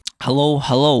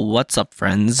Hello, what's up,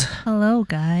 friends? Hello,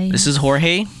 guys. This is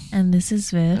Jorge, And this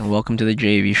is Viv. and welcome to the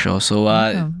JV show. So,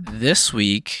 Welcome. this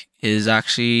week is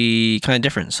actually kind of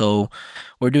different. So,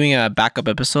 we're doing a backup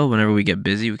episode. Whenever we get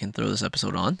busy, we can throw this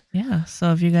episode on. Yeah,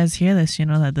 so if you guys hear this, you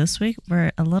know that this week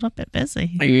we're a little bit busy.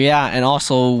 Yeah, and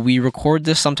also we record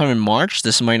this sometime in March.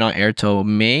 This might not air till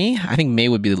May. I think May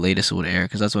would be the latest it would air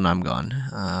because that's when I'm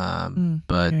gone.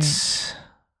 But right.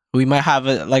 we might have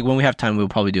it like when we have time. We'll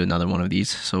probably do another one of these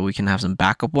so we can have some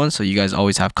backup ones. So you guys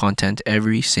always have content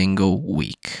every single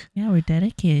week. Yeah, we're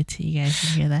dedicated to you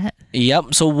guys. You hear that?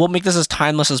 Yep. So we'll make this as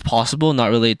timeless as possible, not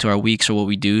related to our weeks or what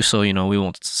we do. So, we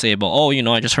won't say about,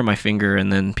 I just hurt my finger.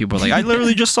 And then people are like, I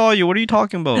literally just saw you. What are you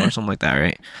talking about? Or something like that,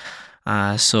 right?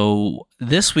 So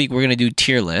this week we're going to do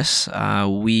tier lists.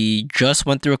 We just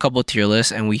went through a couple of tier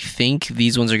lists and we think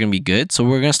these ones are going to be good. So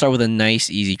we're going to start with a nice,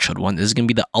 easy, chud one. This is going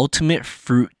to be the ultimate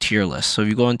fruit tier list. So if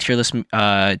you go on tier list,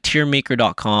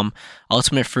 tiermaker.com,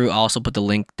 ultimate fruit, I'll also put the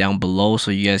link down below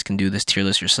so you guys can do this tier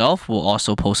list yourself. We'll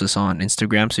also post this on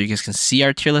Instagram so you guys can see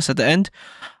our tier list at the end.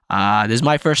 This is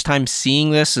my first time seeing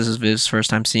this. This is Viv's first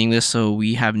time seeing this. So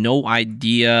we have no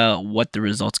idea what the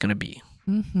result's going to be.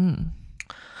 Mm-hmm.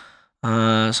 So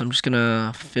I'm just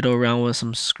gonna fiddle around with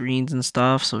some screens and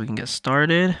stuff so we can get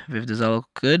started. Viv, does that look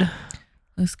good?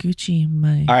 Looks Gucci,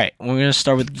 my. All right, we're gonna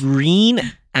start with green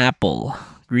apple.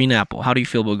 Green apple. How do you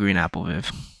feel about green apple,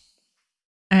 Viv?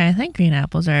 I think green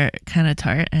apples are kind of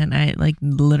tart, and I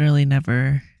literally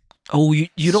never. Oh, you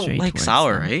don't stray like towards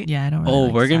sour, them. right? Yeah, I don't. Really Oh,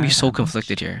 like we're gonna be sour so that much.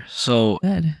 conflicted here. So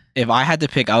Good. if I had to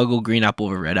pick, I would go green apple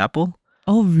over red apple.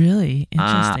 Oh, really?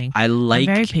 Interesting. I I'm like.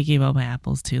 very picky about my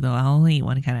apples too, though. I'll only eat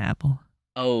one kind of apple.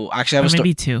 Oh, actually, I Or have a story.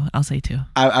 maybe two. I'll say two.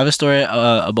 I have a story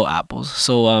about apples.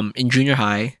 So in junior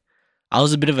high, I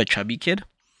was a bit of a chubby kid.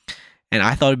 And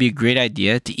I thought it'd be a great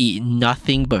idea to eat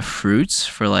nothing but fruits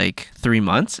for like 3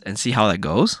 months and see how that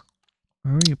goes.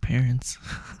 Where were your parents?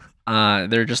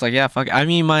 They're just like, yeah, fuck it. I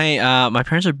mean, my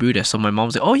parents are Buddhist, so my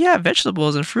mom's like, oh yeah,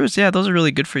 vegetables and fruits, yeah, those are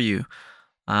really good for you.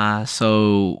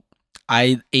 So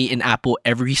I ate an apple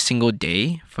every single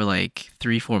day for like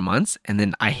 3-4 months, and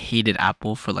then I hated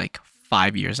apple for like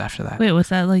 5 years after that. Wait, was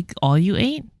that like all you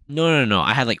ate? No.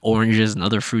 I had like oranges and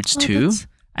other fruits too.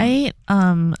 I ate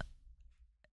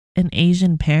an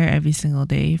Asian pear every single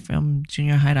day from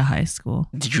junior high to high school.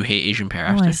 Did you hate Asian pear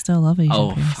Oh, after? I still love Asian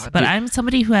Oh, pears. fuck, But dude. I'm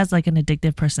somebody who has like an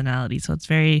addictive personality, so it's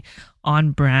very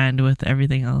on brand with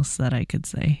everything else that I could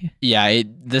say. Yeah,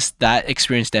 that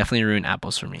experience definitely ruined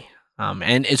apples for me.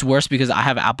 And it's worse because I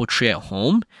have an apple tree at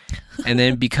home, and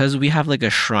then because we have like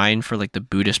a shrine for like the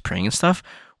Buddhist praying and stuff,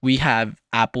 we have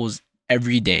apples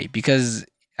every day because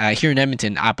here in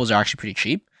Edmonton, apples are actually pretty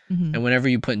cheap. Mhm. And whenever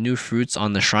you put new fruits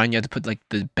on the shrine, you have to put like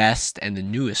the best and the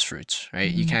newest fruits, right?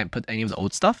 You Mhm. can't put any of the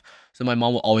old stuff. So my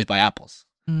mom will always buy apples.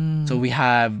 Mm. So we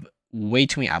have way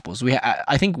too many apples.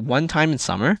 I think one time in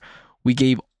summer, we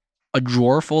gave a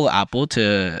drawer full of apple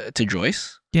to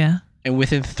Joyce. Yeah. And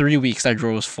within 3 weeks, that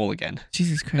drawer was full again.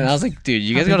 Jesus Christ. And I was like, dude,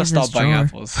 you How guys big gotta is this stop buying drawer?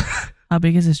 apples. How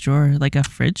big is this drawer? Like a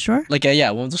fridge drawer? Like, yeah,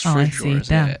 one of those Oh, I fridge see. drawers.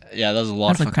 Damn. Yeah, that was a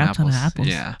lot That's of a fucking crap ton apples.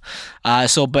 of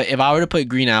apples. Yeah. But if I were to put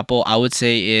green apple, I would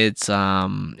say it's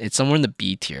somewhere in the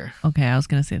B tier. Okay, I was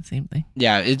gonna say the same thing.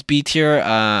 Yeah, it's B tier.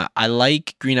 I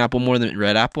like green apple more than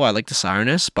red apple. I like the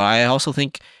sourness, but I also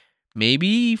think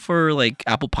maybe for like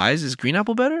apple pies, is green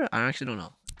apple better? I actually don't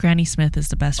know. Granny Smith is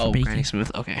the best for baking. Granny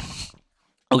Smith.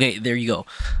 Okay, there you go.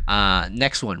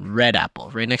 Next one, red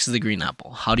apple, right next to the green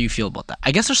apple. How do you feel about that?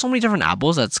 I guess there's so many different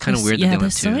apples. That's kind of weird that they went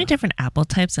there's so two. many different apple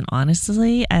types, and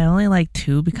honestly, I only like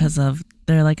two because of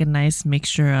they're like a nice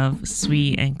mixture of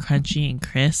sweet and crunchy and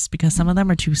crisp. Because some of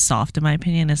them are too soft, in my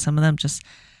opinion, and some of them just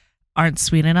aren't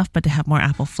sweet enough, but they have more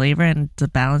apple flavor, and the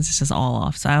balance is just all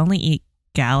off. So I only eat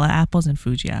Gala apples and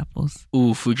Fuji apples.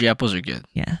 Ooh, Fuji apples are good.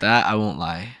 Yeah, That I won't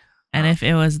lie. and if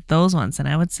it was those ones, then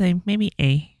I would say maybe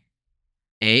A.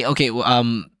 A, okay. Well,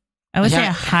 I would say Yeah.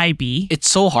 a high B. it's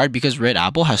so hard because red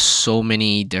apple has so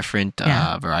many different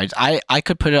Yeah. varieties. I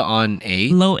could put it on A.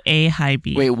 Low A, high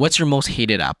B. Wait, what's your most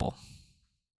hated apple?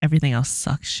 Everything else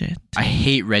sucks shit. I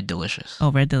hate Red Delicious.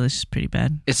 Oh, Red Delicious is pretty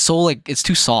bad. It's so like it's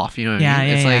too soft. You know what I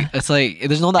mean? Yeah, It's like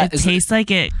there's no that. It It's, tastes like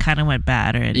it kind of went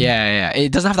bad already. yeah.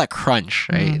 It doesn't have that crunch,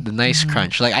 right? Mhm, The nice mhm.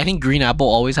 crunch. Like I think green apple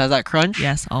always has that crunch.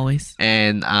 Yes, always.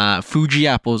 And Fuji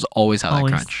apples always have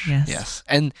Always, that crunch. yes.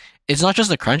 And it's not just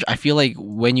the crunch. I feel like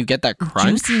when you get that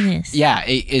crunch, Juiciness. yeah,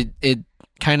 it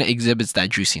kind of exhibits that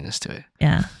juiciness to it.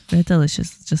 Yeah. Red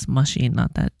Delicious is just mushy and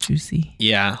not that juicy.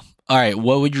 Yeah. All right.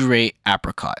 What would you rate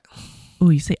apricot? Oh,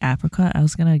 you say apricot? I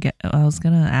was gonna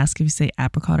ask if you say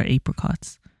apricot or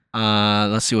apricots.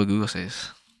 Let's see what Google says.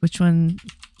 Which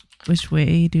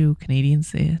way do Canadians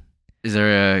say it? Is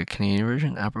there a Canadian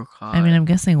version? Apricot. I mean, I'm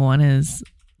guessing one is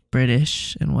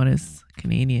British and one is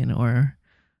Canadian or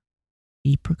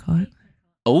apricot.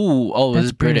 oh, That's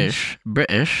it's British.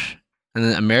 British. And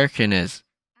then American is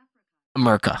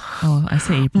America. Oh, I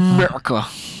say apricot. America.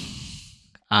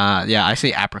 Yeah, I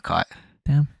say apricot.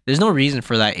 Damn. There's no reason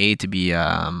for that A to be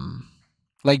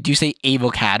like, do you say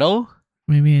avocado?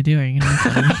 Maybe I do. Are you gonna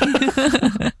tell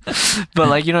me? But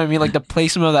like, you know what I mean? Like the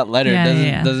placement of that letter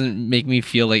Yeah, doesn't make me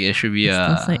feel like it should be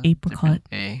Still say apricot.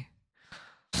 A.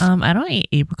 I don't eat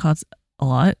apricots a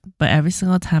lot, but every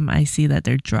single time I see that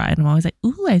they're dried, I'm always like,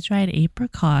 "Ooh, I tried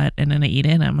apricot," and then I eat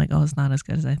it, and I'm like, "Oh, it's not as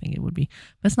good as I think it would be."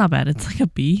 But it's not bad. It's like a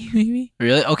B, maybe.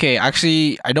 Really? Okay,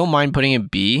 actually, I don't mind putting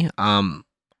it B.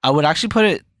 I would actually put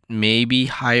it maybe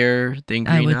higher than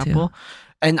I green would too. apple.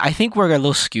 And I think we're a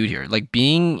little skewed here. Like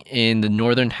being in the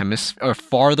northern hemisphere or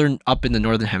farther up in the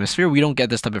northern hemisphere, we don't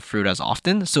get this type of fruit as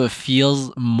often, so it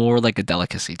feels more like a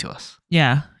delicacy to us.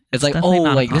 Yeah, It's like, definitely oh,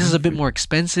 not a like this is common a bit fruit. more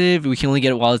expensive. We can only get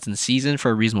it while it's in season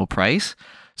for a reasonable price.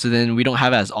 So then we don't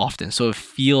have it as often. So it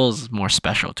feels more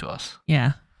special to us.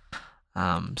 Yeah.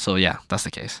 So yeah, that's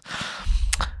the case.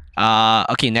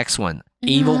 Okay, next one.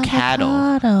 Avocado.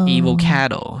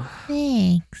 Avocado.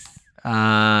 Thanks.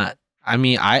 I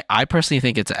mean, I personally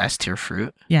think it's a S tier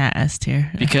fruit Yeah, S tier.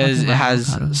 I because fucking it love has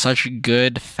avocados. such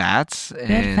good fats Good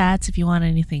and fats. If you want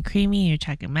anything creamy, you're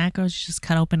checking macros. You just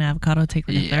cut open an avocado, take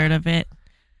like a Yeah. third of it.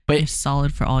 But- You're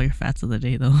solid for all your fats of the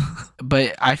day, though.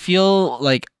 but I feel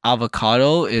like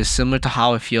avocado is similar to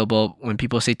how I feel about when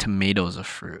people say tomatoes a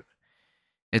fruit.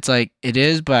 It's like it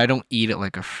is, but I don't eat it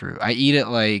like a fruit. I eat it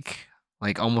like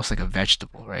almost like a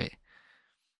vegetable, right?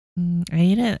 I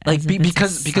eat it Like as if it's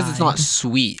a because it's not side.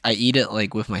 sweet. I eat it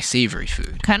like with my savory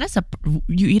food. Kind of.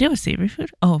 You eat it with savory food?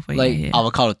 Oh, wait, Like yeah.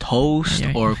 avocado toast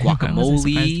Yeah, or I wasn't surprised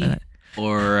by guacamole that.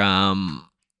 or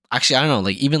actually I don't know,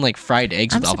 like even like fried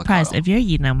eggs I'm with surprised avocado. if you're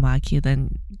eating amaki,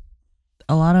 then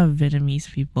a lot of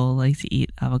Vietnamese people like to eat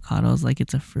avocados like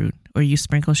it's a fruit, or you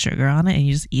sprinkle sugar on it and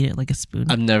you just eat it like a spoon.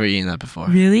 I've never eaten that before.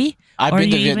 Really? I've Or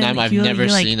been to you even- Vietnam. I've you- never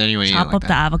you, like, seen anyone eat it Chop like up the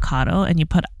that. avocado and you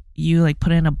put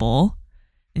it in a bowl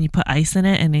and you put ice in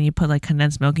it and then you put like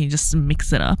condensed milk and you just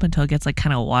mix it up until it gets like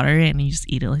kind of watery and you just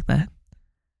eat it like that.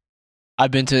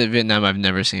 I've been to Vietnam. I've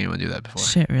never seen anyone do that before.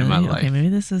 Shit, really? In my Okay, life. maybe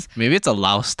this is Maybe it's a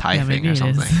Laos Thai yeah, thing maybe or it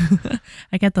something. is.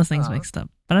 I get those things Uh, mixed up,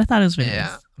 but I thought it was Vietnamese.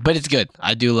 Yeah, but it's good.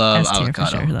 I do love S tier for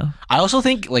avocado. sure, though. I also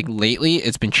think like lately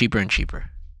it's been cheaper and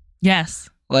cheaper. Yes,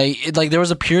 Like there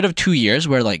was a period of 2 years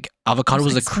where like avocado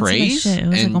was a expensive as craze, shit. It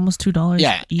was like and, almost $2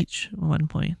 Yeah. each at one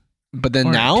point. but then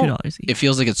Or now $2 each. it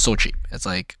feels like it's so cheap. It's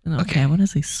like Okay, okay. I want to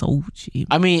say so cheap.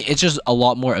 I mean, it's just a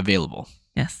lot more available.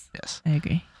 Yes, Yes. I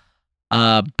agree.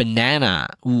 Banana.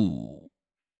 Ooh.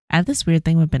 I have this weird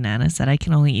thing with bananas that I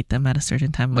can only eat them at a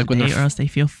certain time of Like the when day, they're or else they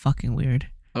feel fucking weird.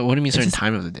 What do you mean It's certain just-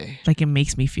 time of the day? Like it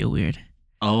makes me feel weird.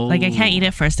 Oh. Like I can't eat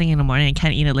it first thing in the morning. I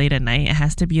can't eat it late at night. It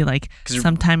has to be like 'Cause it-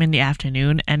 sometime in the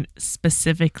afternoon, and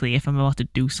specifically if I'm about to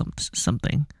do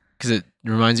something. Because it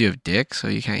reminds you of dick, so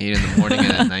you can't eat it in the morning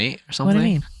and at night or something. What do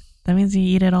you mean? That means you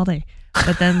eat it all day.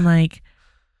 But then like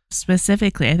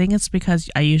specifically, I think it's because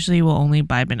I usually will only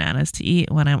buy bananas to eat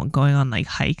when I'm going on like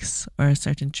hikes or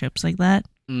certain trips like that.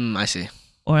 I see.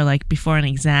 Or like before an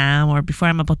exam or before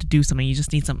I'm about to do something, you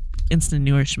just need some instant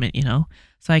nourishment, you know?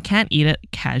 So I can't eat it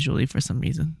casually for some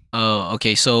reason. Oh,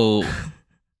 okay. So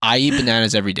I eat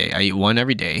bananas every day. I eat one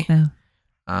every day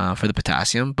Yeah. for the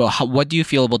potassium. But what do you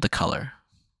feel about the color?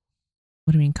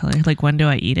 What do you mean color? Like when do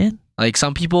I eat it? Like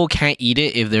some people can't eat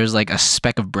it if there's like a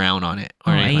speck of brown on it.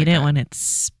 Oh, Or I anything eat like it that. when it's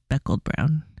speckled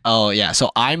brown. Oh yeah.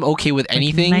 So I'm okay with Like,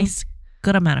 anything. nice,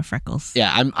 good amount of freckles.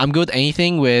 Yeah, I'm good with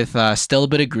anything with still a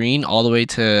bit of green all the way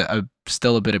to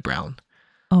still a bit of brown.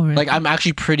 Oh, really? Like I'm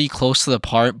actually pretty close to the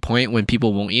point when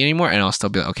people won't eat anymore, and I'll still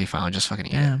be like, okay, fine, I'll just fucking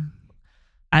eat it. Damn.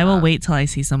 I will Uh, wait till I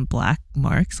see some black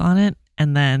marks on it,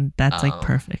 and then that's like Oh.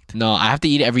 perfect. No, I have to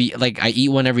eat I eat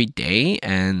one every day,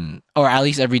 or at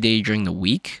least every day during the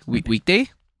weekday.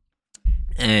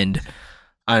 And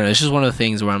I don't know, it's just one of the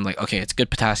things where I'm like, okay, it's good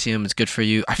potassium, it's good for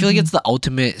you. I feel like Mhm. it's the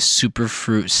ultimate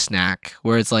superfruit snack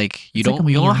where it's like It's like a you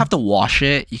meal. don't have to wash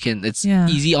it. It's Yeah.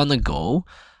 easy on the go.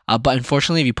 But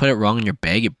unfortunately, if you put it wrong in your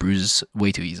bag, it bruises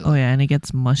way too easily. Oh yeah, and it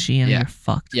gets mushy and Yeah. you're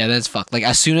fucked. Yeah, then it's fucked. Like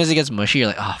as soon as it gets mushy, you're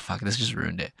like, oh fuck, this just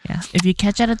ruined it. Yeah. If you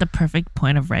catch it at the perfect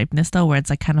point of ripeness though, where it's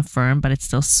like kind of firm but it's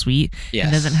still sweet, Yes.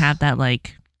 it doesn't have that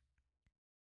like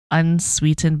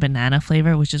unsweetened banana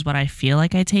flavor, which is what I feel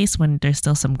like I taste when there's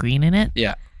still some green in it.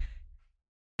 Yeah.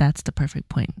 That's the perfect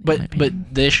point. in my But opinion.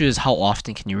 the issue is how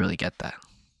often can you really get that?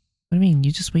 What do you mean?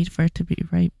 You just wait for it to be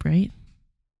ripe, right?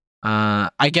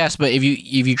 I guess, but if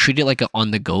you treat it like an on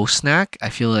the go snack, I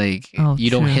feel like Oh, you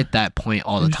don't true. hit that point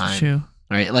all the time. True.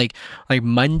 right? Like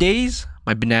Mondays,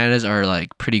 my bananas are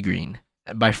like pretty green.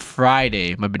 By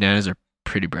Friday, my bananas are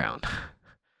pretty brown.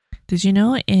 Did you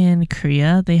know in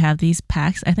Korea they have these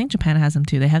packs? I think Japan has them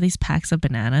too. They have these packs of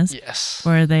bananas Yes.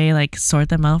 where they like sort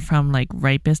them out from like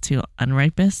ripest to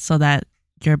unripest so that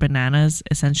your bananas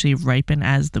essentially ripen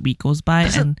as the week goes by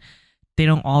and they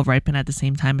don't all ripen at the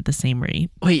same time at the same rate.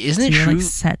 Wait, isn't So it you're true? like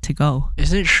set to go.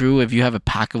 Isn't it true if you have a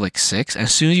pack of like 6,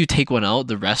 as soon as you take one out,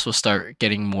 the rest will start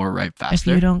getting more ripe If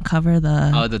faster? you don't cover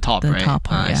the The top, the right? top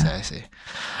part, I see, yeah. I see.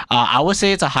 I would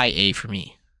say it's a high A for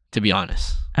me, to be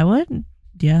honest. I would,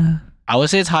 yeah. I would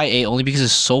say it's high A only because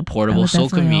it's so I portable, would so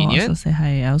definitely convenient. also say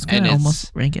high. I was And gonna it's-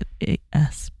 almost rank it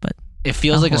A-S, but It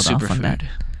feels I'll like a hold off on that. superfood.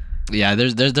 Yeah,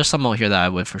 there's some out here that I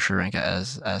would for sure rank it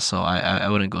as so I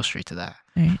wouldn't go straight to that.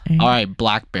 All right,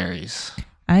 blackberries.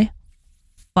 I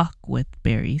fuck with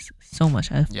berries so much.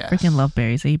 I Yes. freaking love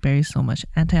berries. I eat berries so much.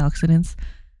 Antioxidants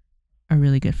are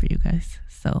really good for you guys.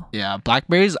 So Yeah,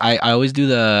 blackberries. I always do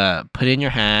the put it in your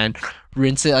hand,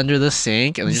 rinse it under the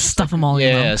sink, and then Just just stuff 'em all in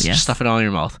your mouth, Just yes. stuff it all in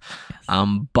your mouth. yes.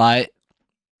 But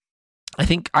I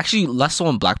think actually less so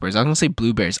on blackberries. I'm gonna say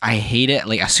blueberries. I hate it.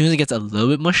 Like as soon as it gets a little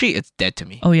bit mushy, it's dead to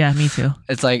me. Oh yeah, me too.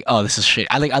 It's like, oh, this is shit.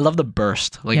 I love the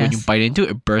burst. Like when you Yes. bite into it,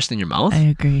 it bursts in your mouth. I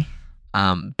agree.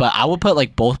 But I would put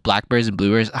like both blackberries and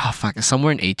blueberries. Oh fuck,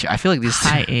 somewhere in A tier. I feel like these.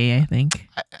 High A, I think.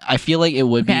 I feel like it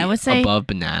would Okay, be I would say above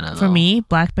banana. For though. me,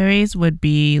 blackberries would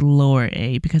be lower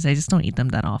A because I just don't eat them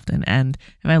that often. And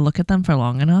if I look at them for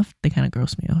long enough, they kind of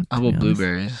gross me out. How to be about honest.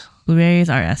 blueberries? Blueberries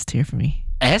are S tier for me.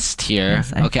 S tier.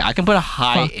 Yes, I Okay, I can put a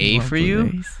high Fucking A love for you.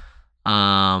 blueberries.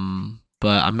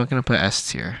 But I'm not gonna put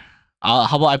S tier. How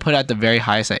about I put it at the very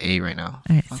highest at A right now?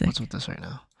 All right, Fuck, sick. what's with this right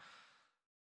now?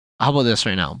 How about this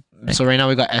right now? So right now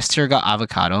we got S tier, got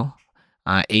avocado.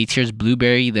 A tier is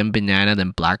blueberry, then banana, then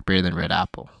blackberry, then red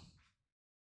apple.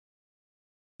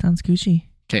 Sounds Gucci.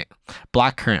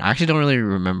 Black currant. I actually don't really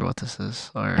remember what this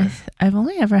is. Or I've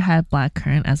only ever had black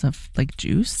currant as a like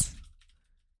juice,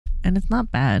 and it's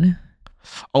not bad.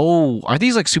 oh, are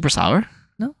these like super sour?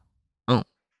 No. Oh,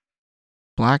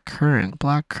 black currant.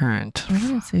 Black currant. I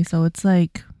wouldn't say so. It's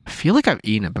like I feel like I've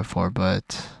eaten it before,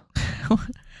 but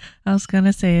I was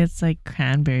gonna say it's like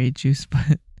cranberry juice,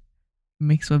 but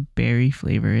mixed with berry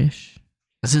flavor-ish.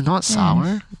 is it not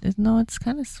sour? No, it's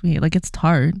kind of sweet. Like it's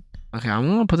tart. Okay, I'm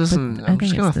gonna put this But in. I I'm think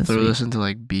just it's gonna this throw week. this into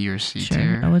like B or C Sure,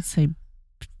 tier. I would say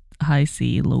high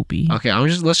C, low B. Okay,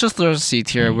 let's just throw C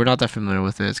tier. Okay. We're not that familiar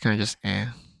with it. It's kind of just eh.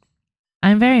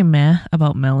 I'm very meh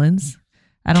about melons.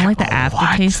 I don't like the What?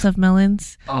 aftertaste of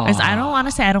melons. Oh. I don't want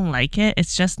to say I don't like it.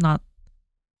 It's just not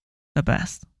the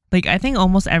best. Like I think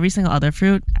almost every single other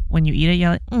fruit, when you eat it,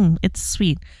 you're like, it's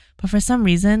sweet. But for some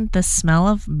reason, the smell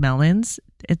of melons,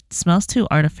 it smells too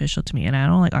artificial to me, and I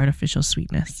don't like artificial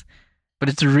sweetness. But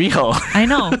it's real. I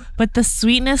know, but the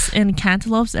sweetness in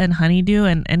cantaloupes and honeydew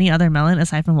and any other melon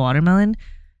aside from watermelon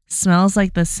smells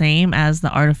like the same as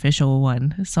the artificial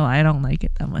one. So I don't like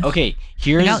it that much. Okay, Like,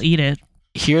 here's I'll eat it,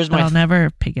 here's but my I'll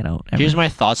never pick it out. Ever. here's my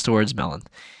thoughts towards melon.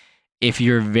 If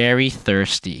you're very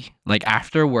thirsty, like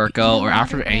after a workout or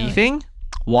after watermelon. anything,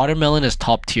 watermelon is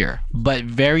top tier. But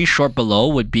very short below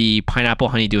would be pineapple,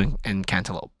 honeydew, and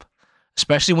cantaloupe.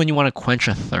 Especially when you want to quench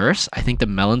a thirst, I think the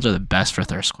melons are the best for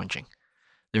thirst quenching.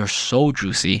 They're so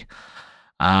juicy.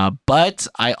 But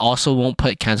I also won't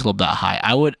put cantaloupe that high.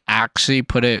 I would actually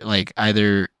put it like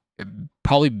either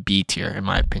probably B tier in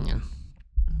my opinion.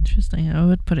 Interesting. I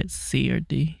would put it C or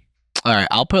D. All right,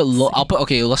 I'll put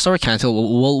okay. Let's start with cantaloupe.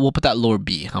 We'll put that lower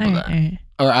B. How about that? All right,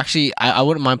 Or actually, I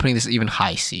wouldn't mind putting this even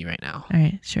high C right now. all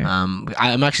right, sure.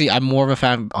 I'm more of a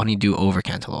fan of honeydew over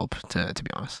cantaloupe to be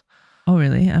honest. Oh,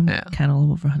 really? I'm Yeah. cantaloupe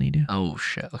over honeydew. Oh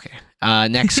shit. Okay.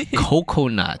 Next,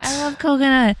 coconut. I love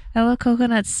coconut. I love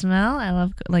coconut smell. I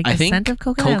love like I the think scent of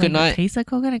coconut. I like coconut the taste of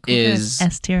coconut. is-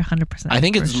 S tier, 100%. I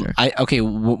think for it's sure. okay.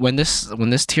 When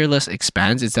this tier list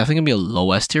expands, it's definitely gonna be a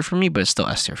low S tier for me, but it's still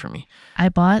S tier for me. I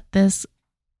bought this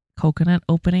coconut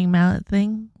opening mallet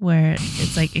thing where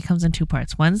it's like it comes in two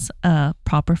parts. One's a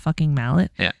proper fucking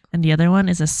mallet, Yeah. and the other one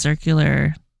is a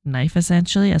circular knife,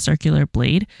 essentially a circular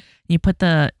blade. You put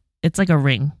it's like a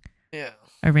ring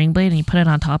blade, and you put it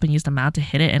on top and use the mallet to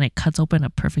hit it, and it cuts open a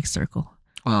perfect circle.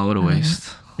 Oh, what a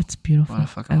waste. It's beautiful. What a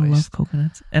fucking I waste. love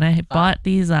coconuts, and I bought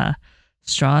these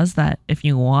straws that if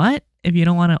you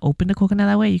don't want to open the coconut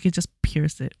that way, you could just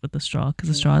pierce it with the straw because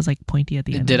the straw is like pointy at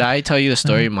the end. Did I tell you the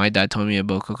story my dad told me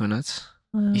about coconuts?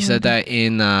 He said that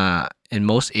in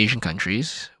most Asian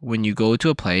countries, when you go to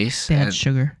a place, they had and,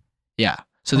 sugar. yeah,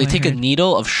 so Oh, they I take a heard.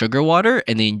 needle of sugar water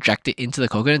and they inject it into the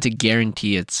coconut to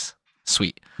guarantee it's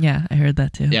sweet. Yeah, I heard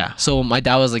that too. Yeah. So my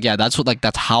dad was like, yeah, that's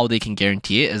how they can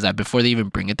guarantee it, is that before they even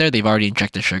bring it there, they've already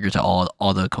injected sugar to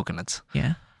all the coconuts.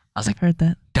 Yeah. I was I've like, heard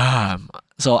that. damn.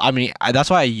 So I mean, that's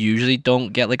why I usually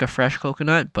don't get like a fresh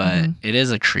coconut, but it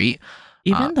is a treat.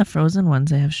 Even the frozen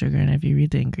ones, they have sugar in it if you read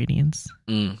the ingredients.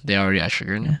 They already have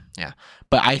sugar in it. Yeah. Yeah.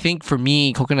 But I think for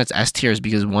me, coconut's S tier is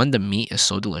because one, the meat is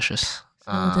so delicious.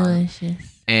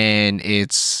 Delicious. And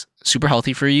it's super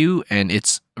healthy for you, and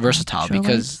it's versatile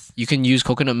because you can use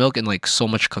coconut milk in like so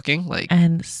much cooking, like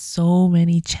and so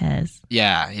many cheese.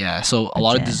 Yeah. So a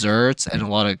lot of desserts and a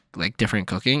lot of like different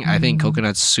cooking. I think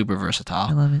coconut's super I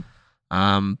versatile. love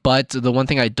it. But the one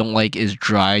thing I don't like is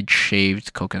dried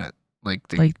shaved coconut, like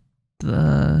the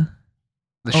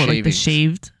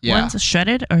shaved ones,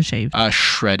 shredded or shaved?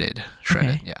 Shredded.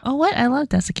 Okay. Yeah. Oh, what? I love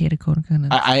desiccated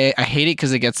coconut. I hate it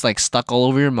because it gets like stuck all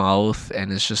over your mouth,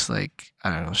 and it's just like, I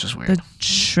don't know, it's just weird. The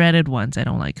shredded ones I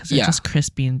don't like because they're just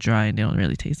crispy and dry and they don't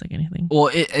really taste like anything.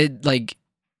 Well,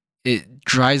 it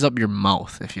dries up your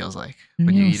mouth. It feels like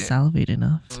when you eat it. Salivate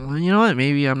enough. Well, you know what?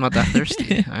 Maybe I'm not that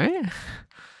thirsty. All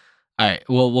right.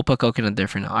 We'll put coconut there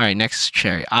for now. All right. Next,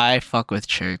 cherry. I fuck with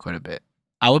cherry quite a bit.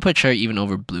 I would put cherry even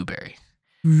over blueberry.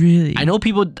 Really? I know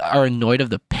people are annoyed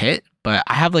of the pit, but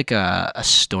I have like a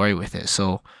story with it.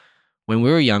 So when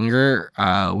we were younger,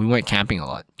 we went camping a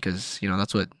lot because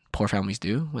that's what poor families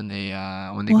do when they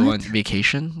go on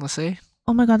vacation. Let's say.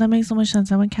 Oh my god, that makes so much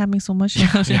sense. I went camping so much.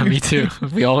 Yeah, me too.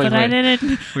 We always I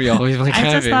didn't. We always went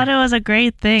camping. I just thought it was a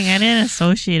great thing. I didn't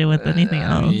associate it with anything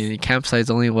else. I mean, the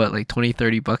campsite's only like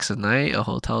 $20-$30 a night. A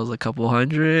hotel's a couple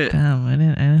hundred. Damn, I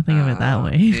didn't think of it that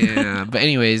way. Yeah, but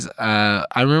anyways, I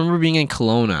remember being in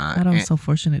Kelowna. I was so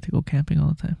fortunate to go camping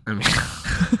all the time.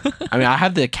 I mean, I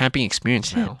have the camping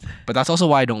experience now, but that's also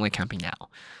why I don't like camping now.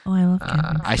 Oh, I love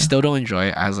camping. I still don't enjoy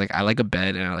it. I like a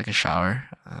bed and I like a shower.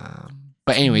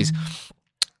 But anyways.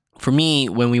 For me,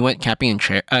 when we went camping in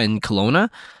Kelowna,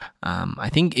 I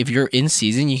think if you're in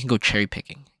season, you can go cherry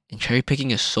picking. And cherry picking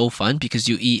is so fun because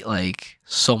you eat like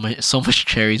so much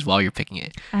cherries while you're picking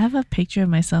it. I have a picture of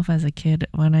myself as a kid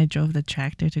when I drove the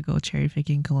tractor to go cherry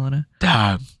picking in Kelowna.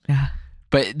 Damn. Yeah.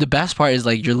 But the best part is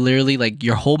like you're literally like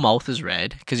your whole mouth is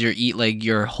red because you eat like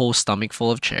your whole stomach full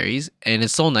of cherries, and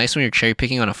it's so nice when you're cherry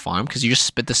picking on a farm because you just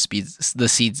spit the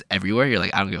seeds everywhere. You're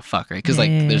like, I don't give a fuck, right? Because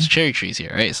there's cherry trees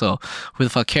here, right? So who the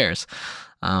fuck cares?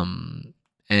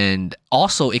 And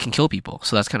also it can kill people,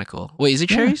 so that's kind of cool. Wait, is it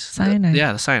cherries? Cyanide.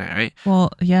 The cyanide, right?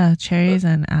 Well, yeah, cherries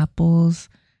and apples,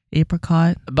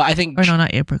 apricot. But I think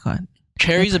not apricot.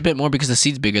 Cherry's a bit more because the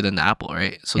seed's bigger than the apple,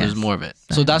 right? So there's more of it.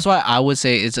 So that's why I would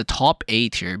say it's a top A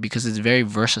tier because it's very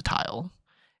versatile.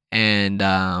 And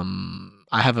I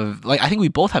think we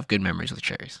both have good memories with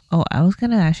cherries. Oh, I was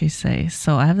gonna actually say,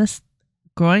 so I have this.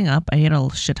 Growing up, I ate a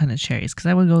shit ton of cherries because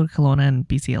I would go to Kelowna and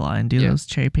BC a lot and do those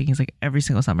cherry pickings like every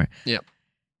single summer. Yep.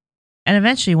 And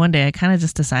eventually, one day, I kind of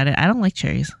just decided I don't like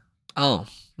cherries. Oh,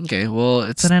 okay.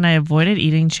 Well, so then I avoided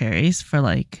eating cherries for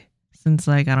since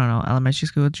I don't know, elementary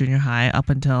school, junior high,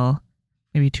 up until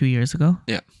maybe 2 years ago.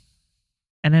 Yeah.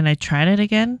 And then I tried it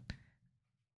again.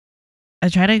 I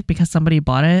tried it because somebody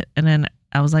bought it, and then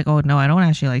I was like, oh no, I don't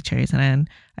actually like cherries. And then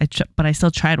but I still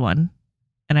tried one,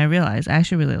 and I realized I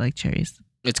actually really like cherries.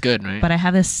 It's good, right? But I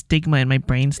have this stigma in my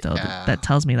brain still that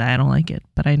tells me that I don't like it,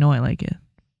 but I know I like it.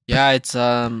 Yeah, it's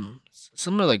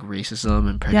similar like racism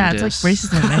and prejudice. Yeah, it's like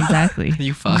racism, exactly.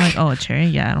 You fuck. I'm like, oh, a cherry?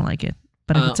 Yeah, I don't like it.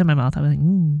 But if it's in my mouth,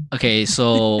 I'm like, Okay,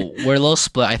 so we're a little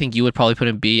split. I think you would probably put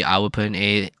in B. I would put in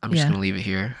A. I'm just gonna leave it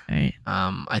here. All right.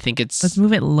 I think it's. Let's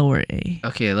move it lower A.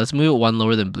 Okay, let's move it one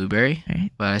lower than blueberry. All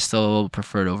right. But I still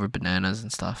prefer it over bananas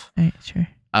and stuff. All right, sure.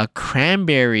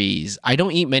 Cranberries. I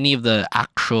don't eat many of the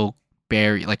actual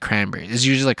berry like cranberries. It's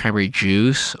usually like cranberry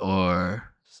juice or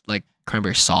like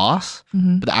cranberry sauce.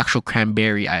 Mm-hmm. But the actual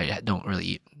cranberry, I don't really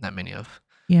eat that many of.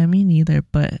 Yeah, me neither.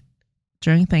 But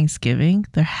during Thanksgiving,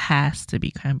 there has to be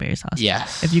cranberry sauce.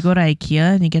 Yes. If you go to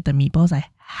IKEA and you get the meatballs, I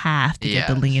have to get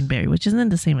the lingonberry, which isn't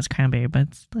the same as cranberry, but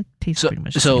it's like tastes pretty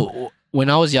much the same. So when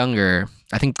I was younger,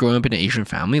 I think growing up in an Asian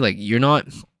family, like you're not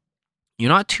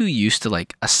too used to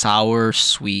like a sour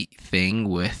sweet thing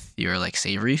with your like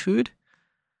savory food.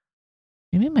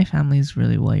 Maybe my family's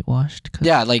really whitewashed.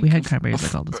 Yeah, like we had cranberries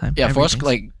like all the time. Yeah, for us,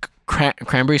 like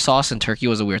cranberry sauce and turkey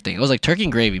was a weird thing. It was like turkey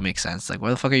and gravy makes sense. Like, why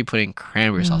the fuck are you putting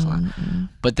cranberry sauce on?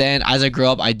 But then as I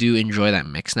grow up, I do enjoy that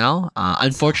mix now.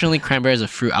 Unfortunately, cranberry as a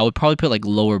fruit, I would probably put like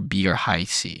lower B or high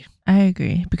C. I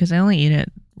agree because I only eat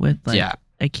it with like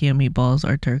IKEA meatballs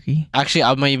or turkey. Actually,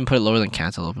 I might even put it lower than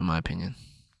cantaloupe in my opinion.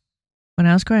 When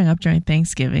I was growing up during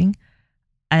Thanksgiving,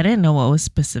 I didn't know what was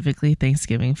specifically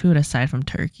Thanksgiving food aside from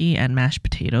turkey and mashed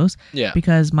potatoes. Yeah.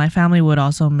 Because my family would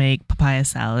also make papaya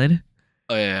salad.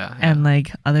 Oh yeah. and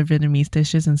like other Vietnamese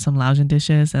dishes and some Laotian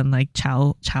dishes and like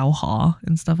chow ha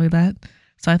and stuff like that.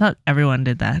 So I thought everyone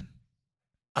did that.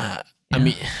 I Yeah.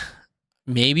 mean,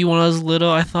 maybe when I was little,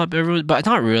 I thought everyone, but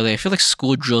not really. I feel like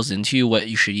school drills into you what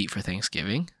you should eat for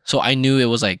Thanksgiving. So I knew it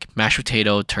was like mashed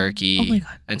potato, Oh my turkey,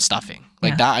 god. and stuffing.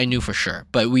 Like Yeah. that, I knew for sure.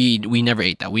 But we never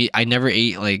ate that. I never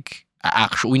ate like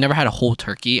actual. We never had a whole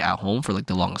turkey at home for like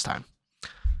the longest time.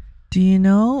 Do you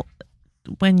know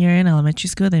when you're in elementary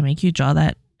school, they make you draw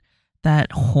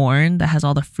that horn that has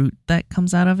all the fruit that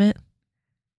comes out of it?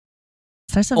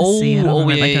 Starts with a C. I don't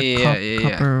remember, like a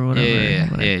cup or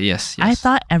whatever. Yes. I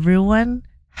thought everyone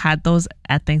had those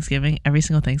at Thanksgiving, every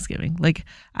single Thanksgiving. Like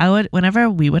I would, whenever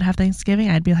we would have Thanksgiving,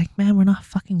 I'd be like, man, we're not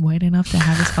fucking white enough to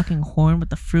have this fucking horn with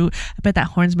the fruit. I bet that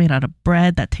horn's made out of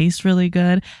bread that tastes really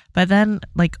good. But then,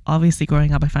 like, obviously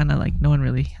growing up, I found out like no one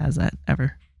really has that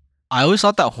ever. I always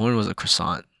thought that horn was a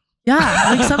croissant. Yeah,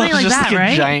 like something like Just that, like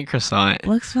right? A giant croissant.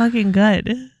 Looks fucking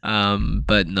good.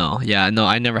 But no,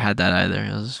 I never had that either.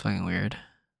 It was fucking weird.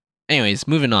 Anyways,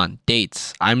 moving on.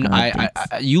 Dates.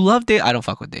 You love dates. I don't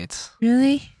fuck with dates.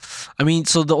 Really? I mean,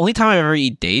 so the only time I ever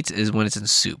eat dates is when it's in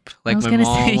soup. Like was my gonna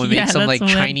mom say, would make yeah, some like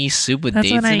that's when- Chinese soup with That's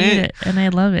dates when I in eat it, it, and I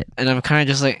love it. and I'm kind of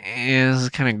just like, this is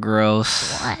kind of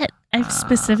gross. What? I've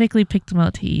specifically picked them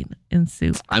out to eat in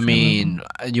soup. I So, mean,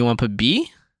 you want to put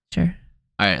B? sure.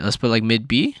 All right, let's put like mid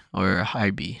B or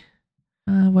high B.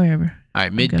 Wherever. All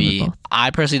right, mid good with B. both. I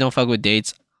personally don't fuck with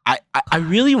dates. I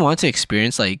really want to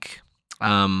experience like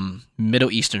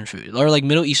Middle Eastern food or like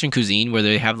Middle Eastern cuisine where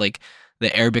they have like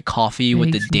the Arabic coffee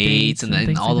with the Figs and dates and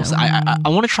things all like those. that. I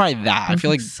want to try that. I Those feel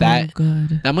like look so that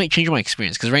good. might change my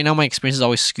experience because right now my experience is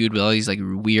always skewed with all these like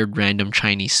weird random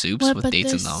Chinese soups What? with But dates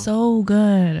they're in them. so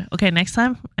good. Okay, next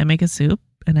time I make a soup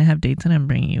and I have dates and I'm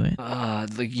bringing you it.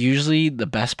 Like usually the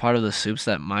best part of the soups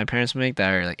that my parents make that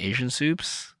are like Asian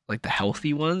soups, like the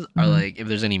healthy ones, are Mhm. like if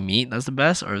there's any meat, that's the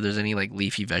best, or if there's any like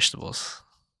leafy vegetables.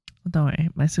 Don't worry,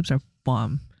 my soups are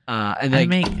bomb. And I like,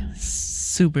 make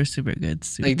super good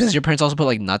soups. like, does your parents also put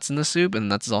like nuts in the soup and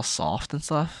nuts is all soft and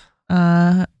stuff,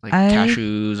 like I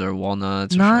cashews or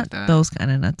walnuts or not something like that? those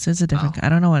kind of nuts. It's a different. I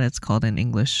don't know what it's called in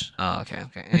English. Oh, okay.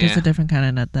 But it's a different kind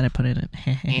of nut that I put in it.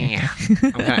 Yeah. I'm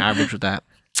kind of average with that.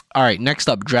 All right, next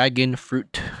up, dragon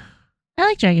fruit. I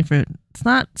like dragon fruit. It's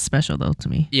not special though to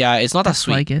me. Yeah, it's not that Just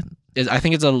sweet. like it. I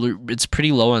think it's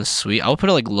pretty low on sweet. I would put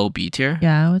it like low B tier.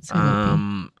 Yeah, I would say.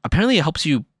 that Apparently it helps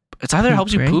you. It's either Poop,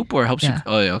 helps you right? poop or helps Yeah. you.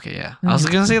 Oh, yeah, okay, yeah. Yeah. I was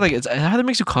gonna say like it either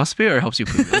makes you constipate or helps you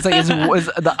poop. It's like it's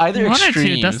the either one or extremes.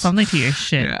 two does something to your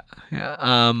shit. Yeah.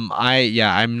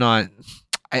 I'm not.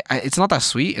 It's not that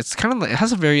sweet. It's kind of like it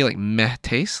has a very like meh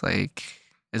taste. Like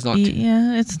it's not. Too,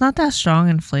 Yeah, it's not that strong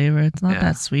in flavor. It's not Yeah.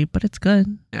 that sweet, but it's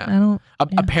good. Yeah. I don't.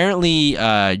 Yeah. Apparently,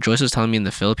 Joyce was telling me in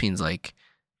the Philippines like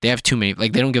they have too many.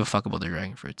 Like they don't give a fuck about their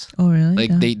dragon fruits. Oh really?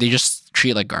 Like Yeah. they just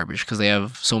treat it like garbage because they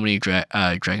have so many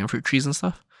dragon fruit trees and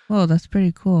stuff. Whoa, that's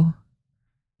pretty cool.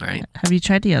 Right. Have you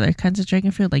tried the other kinds of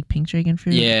dragon fruit, like pink dragon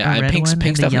fruit? Yeah, or red pink's one,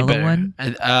 pink's and the definitely yellow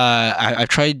better. one? I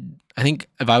tried. I think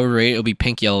if I would rate, it would be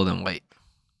pink, yellow, then white.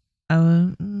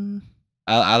 Mm,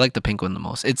 I like the pink one the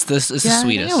most. It's yeah, the I think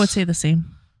sweetest. I would say the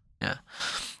same.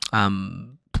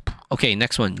 Okay,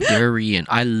 next one, durian.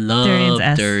 I love Durian's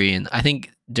S. durian. I think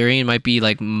durian might be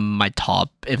like my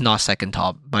top, if not second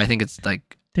top, but I think it's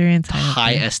like Durian's high up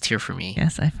high there. S tier for me.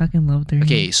 Yes, I fucking love durian.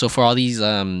 Okay, so for all these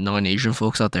non-Asian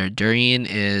folks out there, durian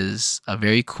is a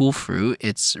very cool fruit.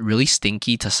 It's really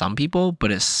stinky to some people, but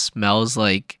it smells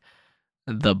like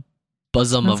the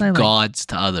bosom Smells of like- gods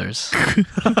to others.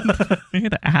 You're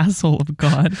the asshole of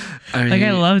God. I Like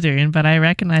I mean, love durian, but I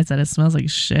recognize that it smells like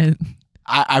shit.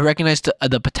 I recognize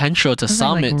the potential to Smells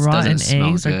some. like It rotten doesn't smell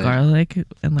eggs or good. garlic and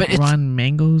But like it's- rotten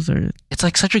mangoes or It's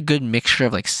like such a good mixture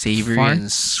of like savory and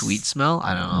Farts. sweet smell.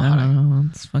 I don't know. I How to, don't know.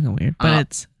 It's fucking weird, but Uh,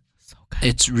 it's so good.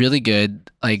 it's really good.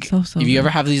 Like So if you good. ever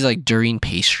have these like durian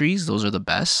pastries, those are the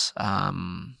best.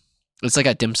 It's like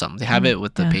at dim sum. They have it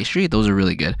with the yeah. pastry. Those are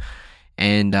really good.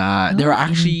 And I they're love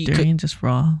eating actually durian just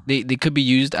raw. they could be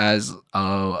used as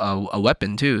a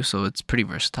weapon too. So it's pretty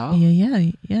versatile.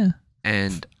 Yeah.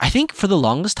 And I think for the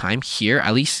longest time here,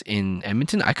 at least in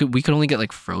Edmonton, we could only get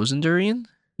like frozen durian.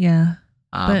 Yeah.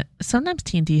 Um, But sometimes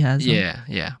TNT has them.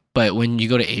 yeah. But when you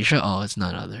go to Asia, oh, it's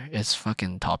none other. It's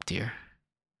fucking top tier.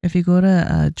 If you go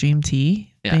to Dream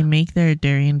Tea, Yeah. they make their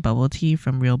durian bubble tea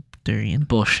from real durian.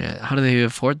 Bullshit. How do they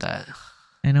afford that?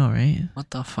 I know, right?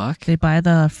 What the fuck? They buy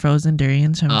the frozen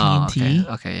durians from Oh, TNT,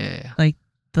 okay, yeah.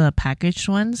 the packaged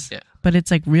ones. Yeah. But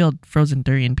it's like real frozen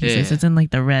durian pieces. Yeah. It's in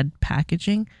like the red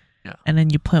packaging. Yeah. And then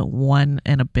you put one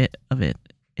and a bit of it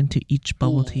into each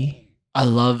bubble tea. I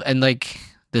love and like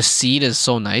The seed is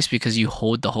so nice because you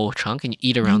hold the whole chunk and you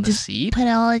eat around the just seed. Put it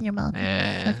all in your mouth.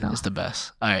 Yeah, Suck it it's off. the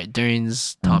best. All right,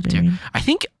 durian's Oh, top tier. durian. I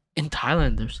think in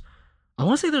Thailand I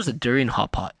want to say there's a durian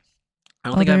hot pot. I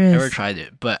don't Oh, think I've there ever is. tried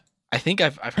it, but I think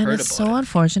I've And heard it's about so it.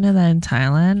 unfortunate that in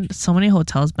Thailand, so many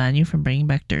hotels ban you from bringing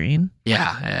back durian.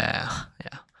 Yeah.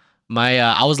 My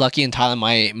I was lucky in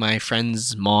Thailand. My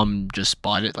friend's mom just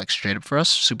bought it like straight up for us,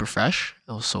 super fresh.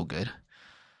 It was so good.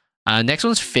 Next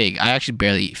one's fig. I actually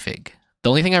barely eat fig. The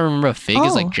only thing I remember of fig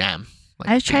is Oh. like jam. Like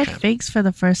I fig tried jam. figs for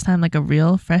the first time, like a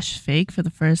real fresh fig for the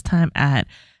first time at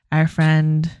our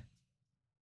friend.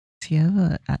 Does he have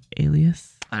a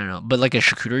alias? I don't know, but like a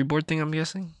charcuterie board thing. I'm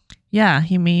guessing. Yeah,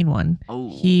 he made one. Oh.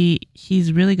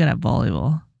 He's really good at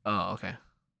volleyball. Oh, okay.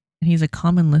 And he's a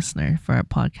common listener for our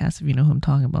podcast, if you know who I'm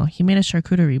talking about. He made a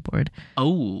charcuterie board.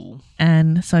 Oh.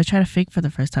 And so I tried a fig for the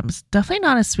first time. It's definitely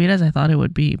not as sweet as I thought it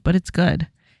would be, but it's good.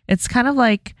 It's kind of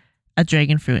like a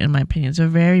dragon fruit, in my opinion. It's a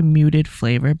very muted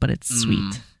flavor, but it's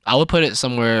sweet. I would put it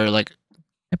somewhere like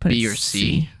I put B it or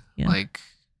C. Yeah. Like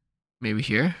maybe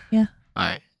here. Yeah. All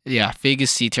right. Yeah, fig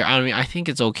is C tier. I mean, I think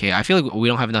it's okay. I feel like we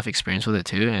don't have enough experience with it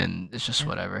too, and it's just Yeah.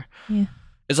 whatever. Yeah.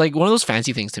 It's like one of those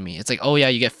fancy things to me. It's like, oh yeah,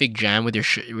 you get fig jam with your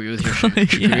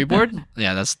charcuterie Yeah. board.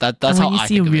 Yeah, that's And how when you I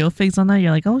see think of real it. figs on that,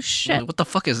 you're like, oh I'm shit. like, what the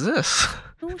fuck is this?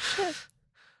 Oh shit.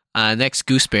 Next,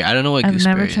 gooseberry. I don't know what I've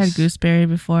gooseberry never is. tried gooseberry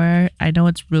before. I know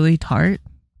it's really tart.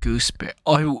 Gooseberry.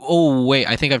 Oh wait,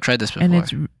 I think I've tried this before.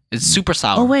 And It's super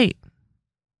sour. oh wait.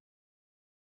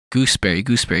 Gooseberry,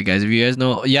 guys. If you guys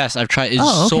know, yes, I've tried. It's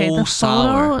Oh, okay. so The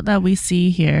sour. photo that we see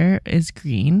here is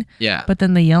green, Yeah, but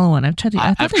then the yellow one, I've tried. I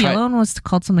thought I've the tried- yellow one was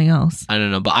called something else. I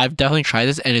don't know, but I've definitely tried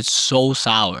this, and it's so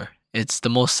sour. It's the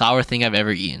most sour thing I've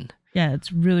ever eaten. Yeah,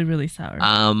 it's really, really sour.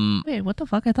 Wait, what the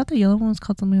fuck? I thought the yellow one was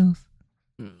called something else.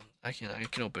 I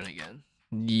can open it again.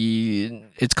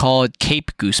 It's called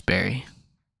Cape Gooseberry.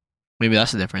 Maybe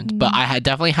that's the difference. But I had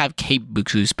definitely had Cape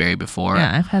Gooseberry before.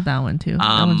 Yeah, I've had that one too.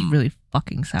 That one's really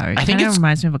fucking sour. It I think kinda it's-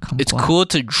 reminds me of a kumquat. It's cool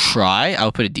to try. I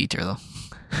would put a D tier though.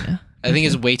 Yeah, I think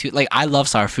it's way too like I love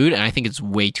sour food, and I think it's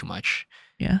way too much.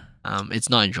 yeah. It's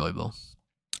not enjoyable.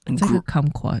 It's like a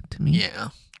kumquat to me. Yeah,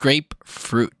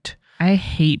 grapefruit. I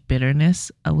hate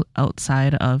bitterness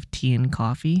outside of tea and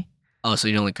coffee, Oh, so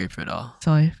you don't like grapefruit at all?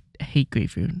 so I hate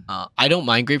grapefruit. I don't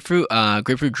mind grapefruit.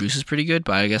 Grapefruit juice is pretty good,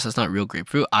 but I guess that's not real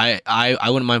grapefruit. I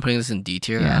wouldn't mind putting this in D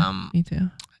tier. Yeah, me too.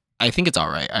 I think it's all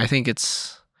right. I think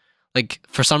it's like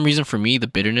for some reason for me the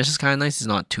bitterness is kind of nice. It's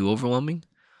not too overwhelming.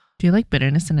 Do you like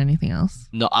bitterness in anything else?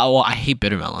 No, I hate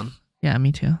bitter melon, Yeah,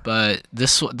 me too. but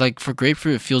this like for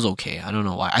grapefruit it feels okay. I don't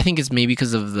know why. I think it's maybe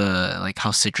because of the like how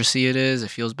citrusy it is.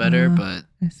 It feels better, but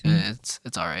I see.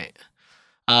 it's all right.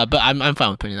 But I'm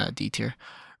fine with putting that at D tier.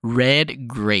 Red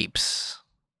grapes.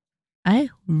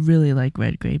 I really like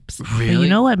red grapes. But Really? you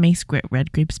know what makes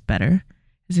red grapes better?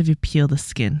 Is if you peel the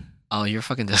skin. Oh, you're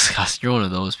fucking disgusting. You're one of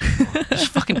those people. Just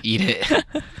fucking eat it.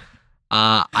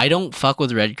 I don't fuck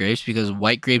with red grapes because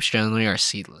white grapes generally are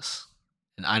seedless,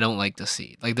 and I don't like the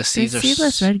seed. Like the seeds There's are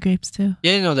seedless red grapes too.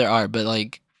 Yeah, no, there are, but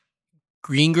like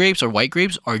green grapes or white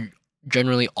grapes are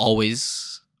generally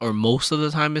always or most of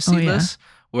the time is Oh, yeah. seedless.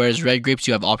 Whereas red grapes,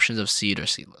 you have options of seed or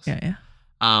seedless. Yeah,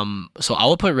 yeah. So I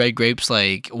would put red grapes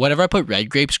like whatever I put red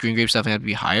grapes, green grapes definitely have to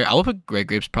be higher. I would put red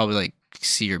grapes probably like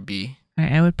C or B.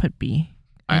 I would put B.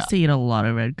 I used to eat a lot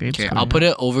of red grapes. Okay, growing I'll put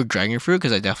up. it over dragon fruit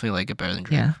because I definitely like it better than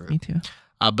dragon Yeah, fruit. me too.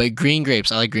 But green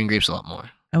grapes, I like green grapes a lot more.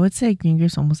 I would say green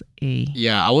grapes almost A.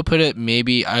 Yeah, I would put it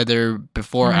maybe either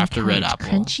before or I like after how red it's apple.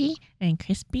 Crunchy and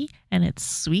crispy, and it's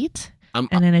sweet. I'm,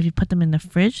 And then if you put them in the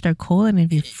fridge, they're cold, and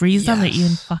if you freeze them, they're even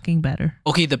Yes. fucking better.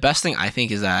 okay, the best thing I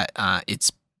think is that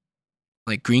it's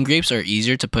like green grapes are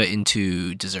easier to put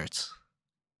into desserts.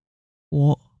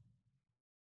 Whoa.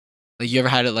 Like you ever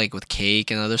had it like with cake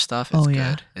and other stuff? It's Oh, good.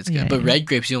 yeah. It's good. Yeah, But yeah. red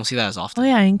grapes you don't see that as often. Oh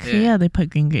yeah, in Yeah. Korea they put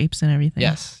green grapes and everything.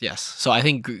 Yes. So I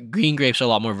think green grapes are a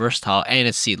lot more versatile and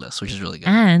it's seedless, which is really good.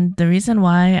 And the reason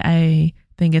why I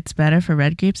think it's better for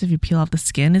red grapes if you peel off the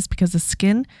skin is because the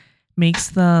skin makes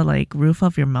the like roof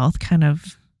of your mouth kind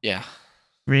of Yeah.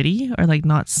 gritty or like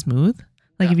not smooth.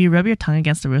 Like Yeah. if you rub your tongue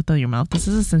against the roof of your mouth, this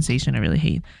is a sensation I really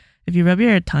hate. If you rub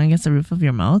your tongue against the roof of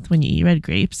your mouth when you eat red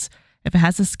grapes, if it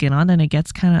has the skin on, then it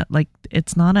gets kind of like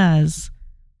it's not as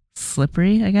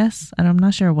slippery, I guess. I'm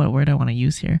not sure what word I want to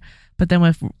use here. But then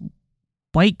with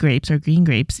white grapes or green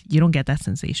grapes, you don't get that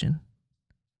sensation.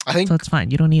 I think So it's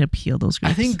fine. You don't need to peel those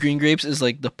grapes. I think green grapes is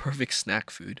like the perfect snack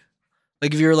food.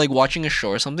 Like if you're like watching a show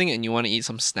or something and you want to eat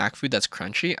some snack food that's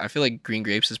crunchy, I feel like green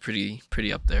grapes is pretty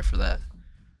up there for that.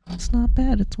 it's not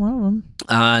bad. It's one of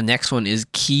them. Next one is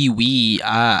kiwi.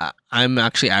 I'm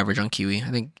actually average on kiwi.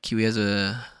 I think kiwi has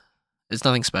It's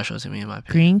nothing special to me in my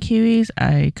opinion. Green kiwis,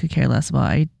 I could care less about.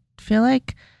 I feel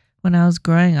like when I was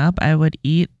growing up, I would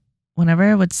eat. Whenever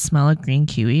I would smell a green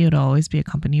kiwi, it would always be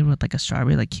accompanied with like a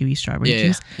strawberry, like kiwi strawberry Yeah,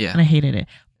 juice, yeah. and I hated it.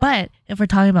 But if we're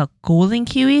talking about golden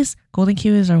kiwis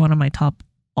are one of my top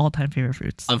all-time favorite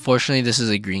fruits. Unfortunately, this is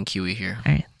a green kiwi here.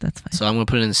 All right, that's fine. So I'm gonna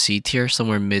put it in C tier,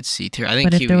 somewhere mid C tier. I think.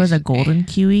 But if there was a kiwis- golden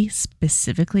kiwi,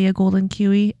 specifically a golden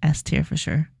kiwi, S tier for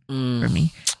sure Mm. for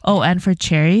me. Oh, and for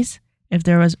cherries, if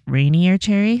there was rainier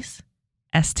cherries,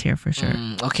 S tier for sure.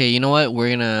 Okay, you know what? We're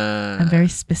gonna. I'm very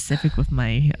specific with my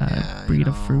yeah, breed you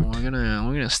of know, fruit. We're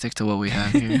gonna stick to what we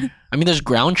have here. I mean, there's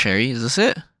ground cherry. Is this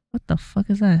it? What the fuck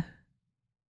is that?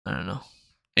 I don't know.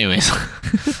 Anyways,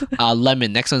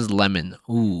 lemon. Next one's lemon.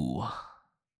 Ooh,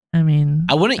 I mean,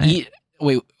 I wouldn't eat.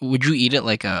 Wait, would you eat it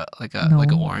like a No.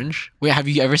 orange? Wait, have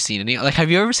you ever seen any? Like, have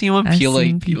you ever seen one I've peel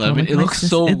seen like people lemon? It my looks sis-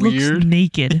 so it weird. Looks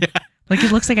naked. Like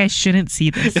it looks like I shouldn't see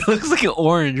this. It looks like an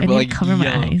orange, I but need like to cover my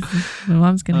yellow. eyes. My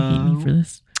mom's gonna hate me for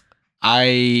this.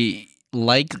 I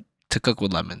like to cook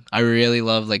with lemon. I really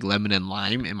love like lemon and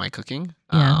lime in my cooking.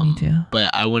 Yeah, me too.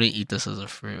 But I wouldn't eat this as a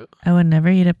fruit. I would never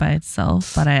eat it by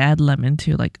itself, but I add lemon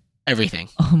to like Everything.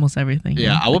 almost everything.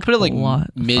 Yeah, I would put it like a lot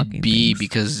of mid fucking B things.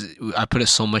 because I put it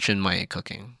so much in my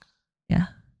cooking. Yeah.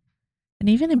 And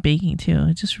even in baking too,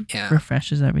 it just Yeah.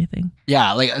 refreshes everything.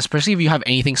 Yeah, like especially if you have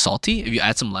anything salty, if you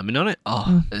add some lemon on it,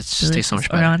 it just tastes so much Or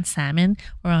better. on salmon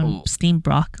or on Ooh. steamed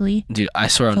broccoli. Dude, I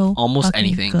swear So on almost fucking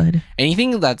anything. Good.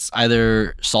 Anything that's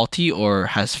either salty or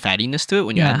has fattiness to it,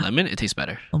 when you add Yeah. lemon, it tastes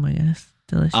better. Oh my goodness.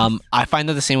 Delicious. I find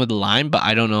that the same with the lime, but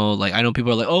I don't know. Like, I know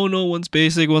people are like, "Oh no, one's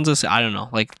basic, one's a." I don't know.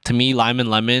 Like to me, lime and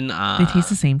lemon. They taste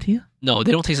the same to you? No,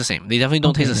 they don't taste the same. They definitely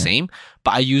don't Okay, taste the good. same.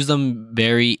 But I use them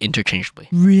very interchangeably.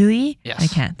 Really? Yes. I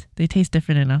can't. They taste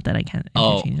different enough that I can't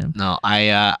interchange them. No,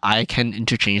 I can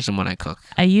interchange them when I cook.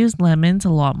 I use lemons a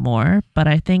lot more, but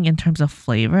I think in terms of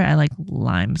flavor, I like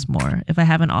limes more. If I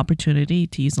have an opportunity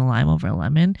to use a lime over a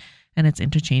lemon and it's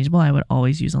interchangeable, I would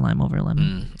always use a lime over a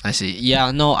lemon. I see. Yeah,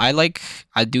 no, I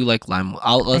do like lime.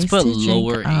 Let's used put to drink,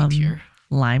 lower A tier.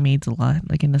 Limeades a lot.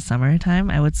 Like in the summertime,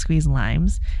 I would squeeze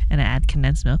limes and I add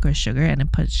condensed milk or sugar and then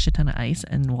put a shit ton of ice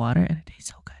and water and it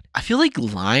tastes so good. I feel like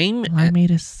lime,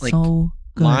 Limeade is like, so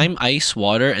good. lime, ice,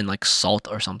 water, and like salt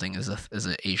or something is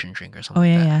an Asian drink or something. Oh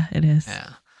yeah, like that. yeah, it is. Yeah,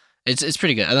 it's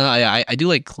pretty good. And I do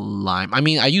like lime. I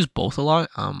mean, I use both a lot.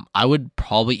 I would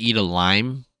probably eat a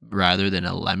lime rather than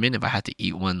a lemon if I had to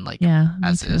eat one like Yeah, me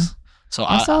as too. is. So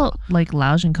Also, like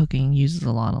Laotian cooking uses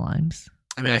a lot of limes.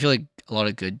 I mean, I feel like a lot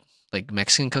of good like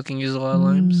Mexican cooking uses a lot of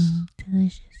limes.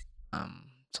 Delicious.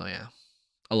 So yeah,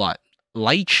 a lot.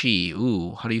 Lychee.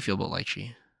 Ooh, how do you feel about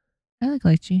lychee? I like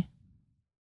lychee.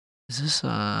 Is this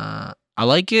I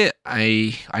like it.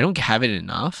 I don't have it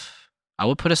enough. I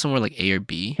would put it somewhere like A or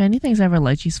B. If anything's ever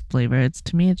lychee's flavor, it's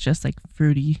to me it's just like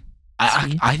fruity.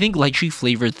 sweet. I think lychee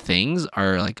flavored things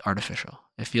are like artificial.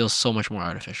 It feels so much more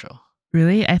artificial.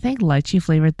 Really, I think lychee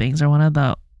flavored things are one of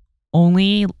the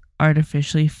only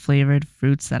artificially flavored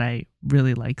fruits that I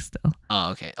really like still.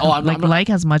 Oh, okay. Oh, I'm like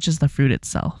as much as the fruit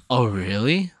itself. Oh,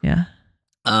 really? Yeah.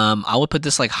 I would put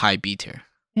this like high B tier.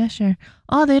 Yeah, sure.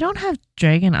 Oh, they don't have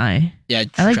dragon eye. Yeah,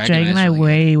 I like dragon eye is really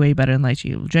way, way better than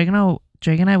lychee.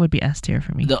 Dragon eye would be S tier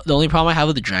for me. good. The only problem I have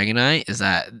with the dragon eye is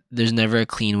that there's never a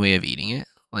clean way of eating it.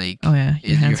 Like, Oh yeah,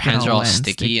 your hands are all wet and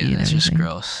sticky and it's just everything.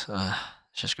 gross.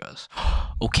 It's just gross.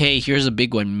 Okay, here's a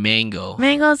big one. Mango.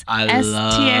 Mangoes, I S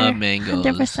love tier, mangoes.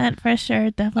 100% for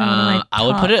sure. Definitely one of my I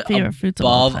would top put it favorite fruits of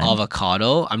all above time.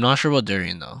 avocado. I'm not sure about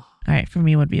durian though. All right, for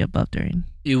me would be above durian.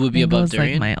 It would be Mango above is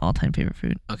durian. like my all-time favorite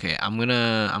fruit. Okay, I'm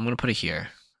gonna put it here,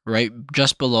 right,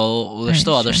 just below. Well, there's Alright,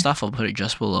 still other sure. stuff. I'll put it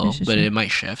just below, Sure, but sure. it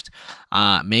might shift.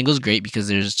 Mango's great because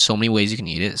there's so many ways you can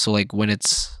eat it. So like when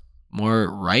it's more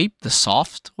ripe, the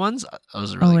soft ones,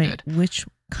 those are really Oh wait, good. which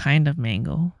kind of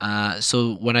mango?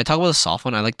 So when I talk about the soft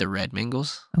one, I like the red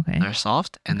mangoes. Okay. They're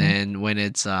soft, and Okay. then when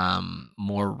it's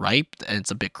more ripe and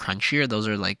it's a bit crunchier, those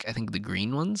are like I think the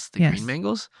green ones, the Yes. green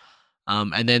mangoes.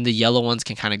 And then the yellow ones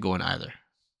can kind of go in either.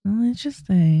 Oh,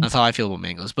 interesting. That's how I feel about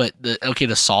mangoes. But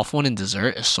the soft one in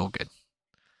dessert is so good.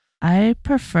 I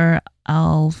prefer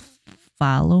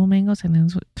Alfalo mangoes and then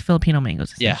Filipino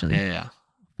mangoes Yeah, essentially. yeah.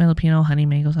 Filipino honey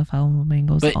mangoes, Alfalo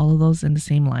mangoes, But- all of those in the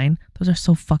same line. Those are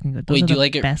so fucking good. Those Wait, are do you the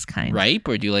like it best kind. Ripe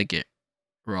or do you like it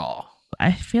raw?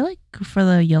 I feel like for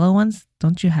the yellow ones,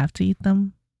 don't you have to eat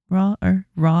them raw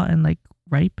and like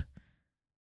ripe?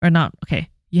 Or not? Okay,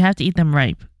 you have to eat them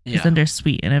ripe because Yeah. then they're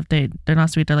sweet, and if they're not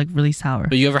sweet, they're like really sour.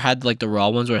 But you ever had like the raw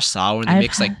ones where it's sour and they I've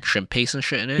mix like shrimp paste and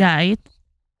shit in it? Yeah,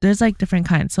 there's like different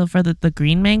kinds. So for the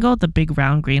green mango, the big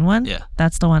round green one, Yeah.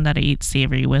 that's the one that I eat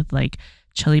savory with like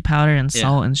chili powder and Yeah.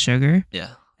 salt and sugar, Yeah.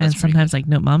 and that's pretty sometimes like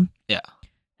nut mum. Yeah.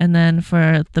 And then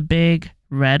for the big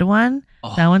red one,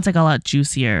 Oh, that one's like a lot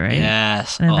juicier, right?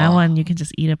 yes. And then that Oh. one you can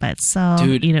just eat it by itself.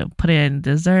 Dude. Eat it, put it in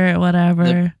dessert, whatever.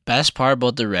 The best part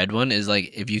about the red one is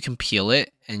like if you can peel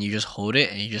it and you just hold it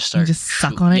and you just start just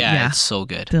suck on it? Yeah. it's so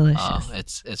good.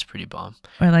 Delicious. It's pretty bomb.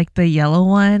 Or like the yellow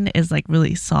one is like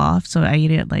really soft, so I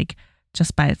eat it like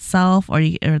just by itself. Or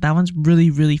that one's really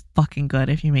really fucking good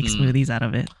if you make smoothies out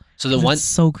of it. So 'Cause it's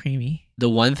so creamy. the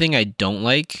one thing I don't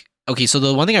like. Okay, so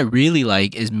the one thing I really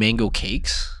like is mango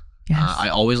cakes. Yes. I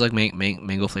always like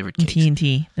mango flavored And cakes.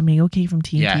 T&T. The mango cake from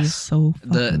T&T is Yes. so fucking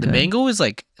The good. mango is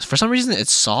like for some reason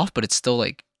it's soft, but it's still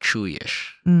like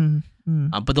chewy-ish.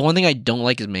 But the one thing I don't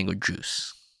like is mango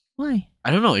juice. Why?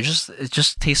 I don't know. It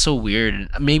just tastes so weird.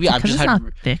 Maybe I've Because just it's had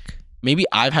not thick. maybe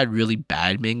I've had really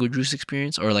bad mango juice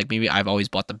experience, or like maybe I've always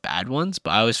bought the bad ones.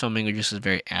 But I always found mango juice is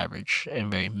very average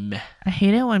and very meh. I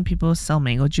hate it when people sell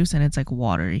mango juice and it's like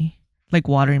watery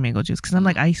mango juice. Because I'm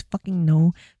like, I fucking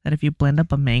know that if you blend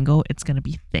up a mango, it's gonna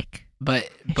be thick. But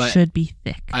It should be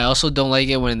thick. I also don't like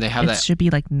it when they have It should be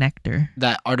like nectar.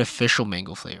 that artificial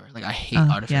mango flavor. Like I hate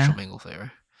Oh, artificial yeah. mango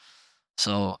flavor.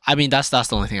 So I mean that's the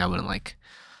only thing I wouldn't like.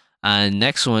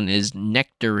 Next one is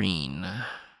nectarine.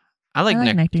 I like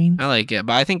nectarines. I like it,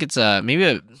 but I think it's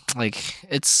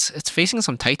it's facing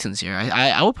some titans here.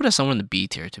 I would put it somewhere in the B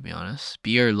tier to be honest.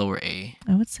 B or lower A.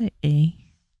 I would say A.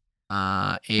 A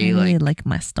I really like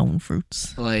my stone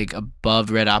fruits. like above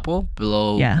red apple,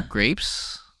 below Yeah.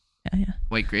 grapes, Yeah.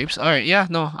 white grapes. All right, yeah,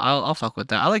 no, I'll fuck with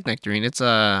that. I like nectarine.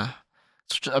 But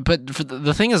for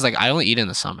the thing is like I only eat it in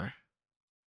the summer.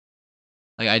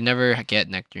 Like I never get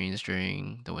nectarines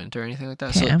during the winter or anything like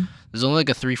that. So Okay. there's only like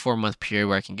a 3-4 month period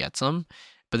where I can get some,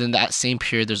 but then that same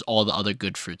period there's all the other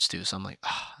good fruits too. So I'm like,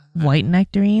 White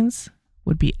nectarines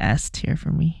would be S tier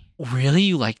for me. really,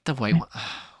 you like the white one?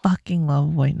 Fucking love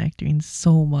white nectarines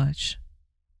so much.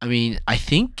 I mean, I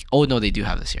think. Oh no, they do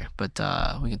have this year, but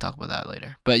we can talk about that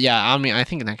later. But yeah, I mean, I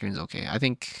think nectarine's okay. I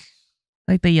think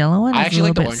Like the yellow one I is a actually little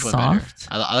like the bit orange one better. soft,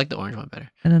 I like the orange one better.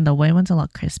 and then the white one's a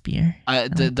lot crispier. The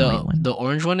like the white one. the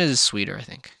orange one is sweeter, I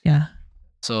think. Yeah.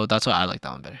 So that's why I like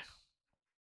that one better.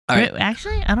 All right, But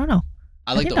actually, I don't know.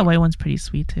 I I like think the the white one's pretty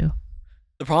sweet too.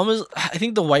 The problem is, I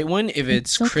think the white one, if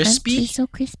it's so crispy, crunchy, so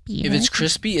crispy. if it's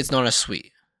crispy, it's not as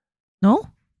sweet. No,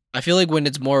 I feel like when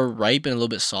it's more ripe and a little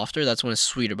bit softer, that's when it's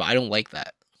sweeter. But I don't like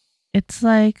that. it's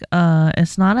like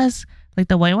it's not as like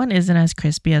the white one isn't as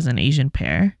crispy as an Asian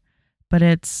pear, but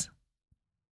it's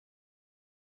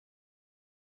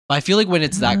But I feel like when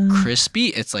it's that Uh. crispy,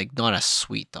 it's like not as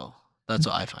sweet though. That's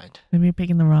what I find. maybe you're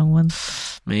picking the wrong one.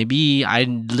 Maybe I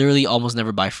literally almost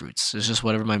never buy fruits. It's just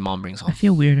whatever my mom brings I home.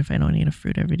 feel weird if I don't eat a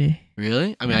fruit every day.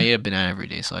 Really? I mean, I Yeah. eat a banana every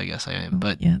day, so I guess I am. Oh,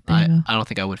 But yeah, there you go. I don't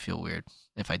think I would feel weird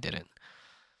if I didn't.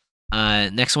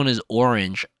 Next one is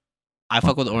orange. I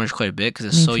fuck with orange quite a bit because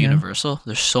it's Me so too. universal.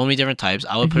 There's so many different types.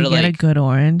 I would If put you it get a like good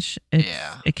orange,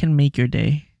 Yeah. it can make your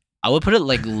day. I would put it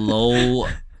like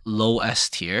low S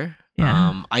tier.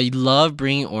 Yeah. I love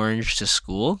bringing orange to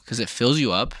school because it fills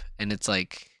you up and it's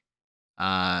like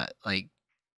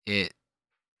it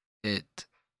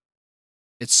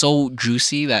it's so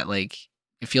juicy that like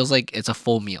it feels like it's a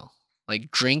full meal,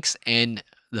 like drinks and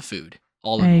the food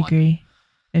all I in one. agree.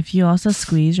 If you also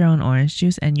squeeze your own orange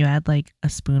juice and you add like a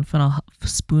spoonful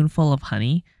of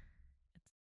honey,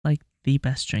 it's like the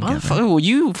best drink Oh, ever.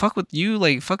 you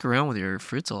fuck around with your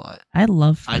fruits a lot. I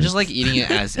love I just fruits. like eating it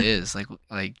as is,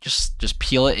 like just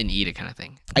peel it and eat it kind of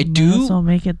thing. I Might as do well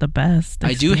make it the best.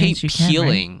 I do hate experience you can,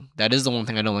 right? peeling. That is the one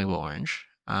thing I don't like about orange.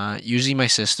 Usually my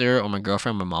sister or my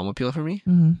girlfriend, my mom will peel it for me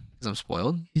Mhm. because I'm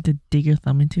spoiled. You have to dig your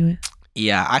thumb into it.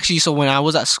 Yeah, actually, so when I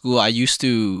was at school, I used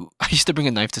to bring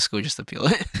a knife to school just to peel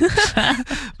it,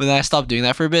 but then I stopped doing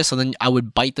that for a bit. So then I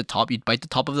would bite the top. You'd bite the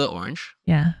top of the orange,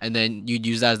 Yeah. and then you'd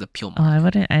use that as the peel Oh, mark. I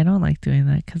wouldn't. I don't like doing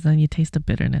that because then you taste the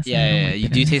bitterness. and I don't Yeah, like you do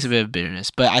bitterness. taste a bit of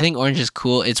bitterness, but I think orange is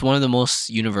cool. It's one of the most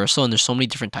universal, and there's so many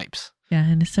different types. Yeah,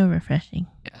 and it's so refreshing.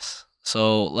 Yes.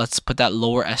 So let's put that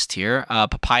lower S tier.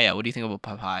 Papaya. What do you think about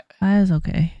papaya? That is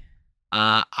okay.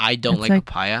 I don't It's like like-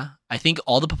 papaya. I think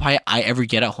all the papaya I ever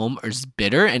get at home is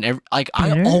bitter, and I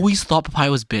Bitter? always thought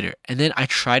papaya was bitter, and then I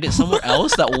tried it somewhere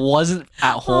else that wasn't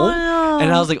at home, Oh, and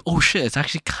I no. was like, oh shit, it's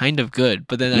actually kind of good.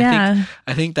 But then Yeah.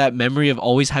 I think that memory of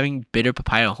always having bitter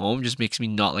papaya at home just makes me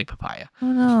not like papaya. Oh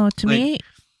no. To Like- me,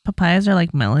 papayas are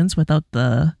like melons without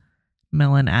the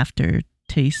melon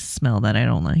aftertaste smell that I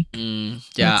don't like.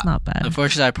 Yeah. It's not bad.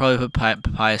 Unfortunately, I probably put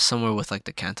papaya somewhere with like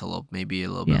the cantaloupe, maybe a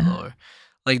little bit Yeah. lower.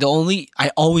 Like I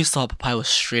always thought papaya was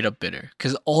straight up bitter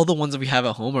because all the ones that we have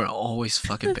at home are always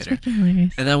fucking That's bitter. freaking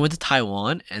hilarious. And then I went to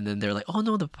Taiwan, and then they're like, "Oh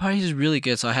no, the papaya is really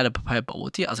good." So I had a papaya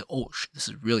bubble tea. I was like, "Oh, this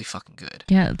is really fucking good."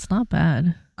 Yeah, it's not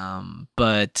bad.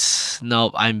 But no,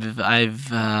 I'm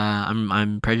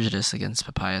prejudiced against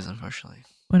papayas, unfortunately.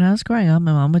 When I was growing up,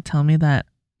 my mom would tell me that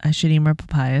I should eat more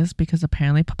papayas because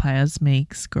apparently papayas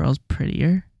makes girls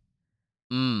prettier.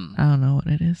 Mm. I don't know what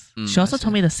it is. She I also see.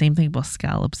 told me the same thing about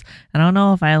scallops. And I don't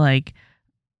know if I like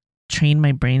trained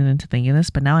my brain into thinking this,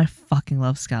 but now I fucking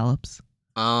love scallops.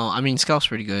 Oh, I mean, scallop's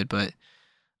pretty good, but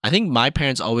I think my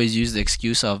parents always use the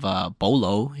excuse of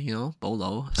bolo,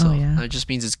 bolo. So yeah. that just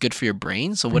means it's good for your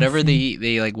brain. So I whatever see.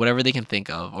 they like, whatever they can think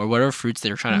of, or whatever fruits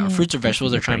they're trying to, Yeah, fruits or good for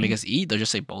vegetables they're your trying to make brain. us eat, they'll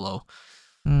just say bolo.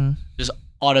 Mm, Just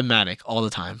automatic all the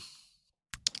time.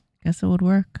 guess it would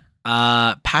work.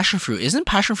 Passion fruit. Isn't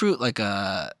passion fruit like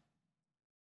a?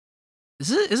 Is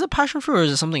it passion fruit or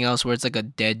is it something else where it's like a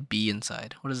dead bee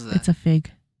inside? What is that? It's a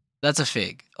fig. That's a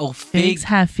fig. Oh, fig. Figs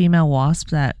have female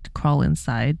wasps that crawl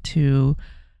inside to,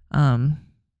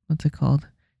 what's it called?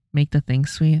 Make the thing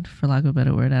sweet, for lack of a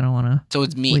better word. I don't want to. So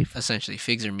it's meat, Wait. essentially.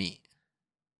 Figs are meat.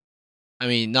 I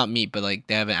mean, not meat, but like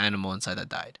they have an animal inside that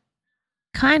died.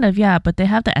 Kind of, yeah, but they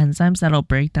have the enzymes that'll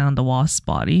break down the wasp's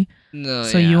body. No,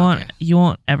 So yeah, you okay.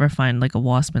 won't ever find like a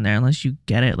wasp in there unless you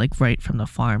get it like right from the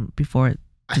farm before it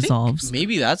I think dissolves.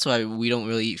 maybe that's why we don't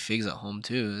really eat figs at home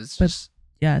too. It's But just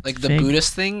Yeah, it's like the fig.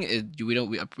 Buddhist thing.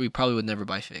 We probably would never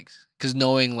buy figs because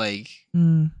knowing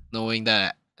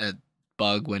that a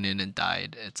bug went in and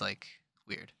died, it's like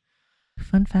weird.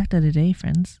 Fun fact of the day,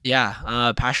 friends.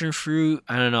 Yeah, passion fruit.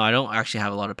 I don't know. I don't actually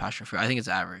have a lot of passion fruit. I think it's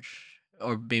average,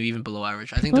 or maybe even below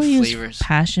average. I think People the use flavors.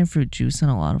 passion fruit juice in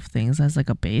a lot of things as like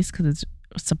a base because it's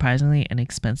surprisingly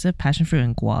inexpensive. Passion fruit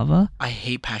and guava, I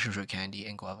hate passion fruit candy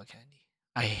and guava candy.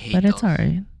 I hate but it's those.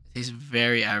 alright. It tastes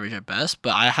very average at best,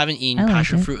 but I haven't eaten I like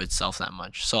passion it. fruit itself that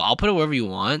much. So I'll put it wherever you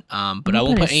want. But I'm I gonna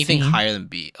won't put put it anything C. higher than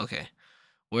B. Okay.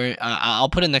 I'll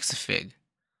put it next to fig.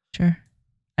 Sure,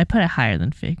 I put it higher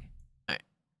than fig.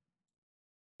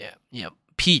 Yeah.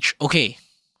 Peach. Okay.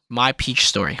 My peach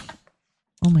story.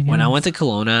 Oh my god! When I went to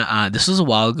Kelowna, this was a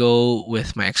while ago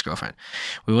with my ex-girlfriend.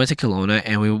 We went to Kelowna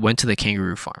and we went to the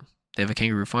kangaroo farm. They have a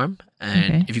kangaroo farm, and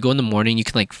Okay. if you go in the morning, you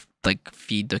can like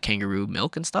feed the kangaroo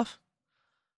milk and stuff.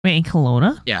 Wait, in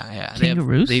Kelowna, Yeah.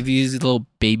 Kangaroos? They have these little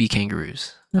baby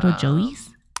kangaroos. little joeys.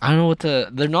 I don't know what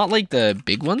they're not like the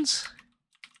big ones.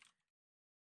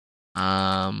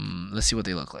 Let's see what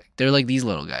they look like. They're like these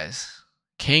little guys.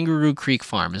 Kangaroo Creek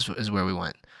Farm is where we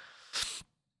went.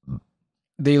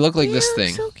 They look like this Ew,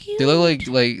 thing. So cute. They look like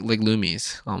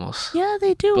loomies almost. Yeah,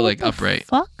 they do. but, What like, the upright.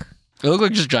 Fuck. They look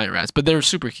like just giant rats, but they're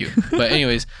super cute. But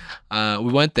anyways,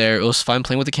 we went there. It was fun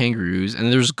playing with the kangaroos, and then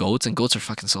there's goats, and goats are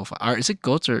fucking so fun. Is it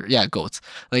goats or goats?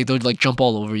 Like they'll like jump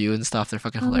all over you and stuff. They're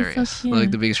fucking Oh, that's so hilarious. cute. They're, like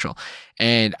the biggest troll.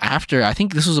 And after, I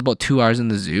think this was about 2 hours in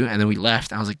the zoo, and then we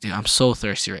left. And I was like, dude, I'm so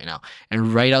thirsty right now.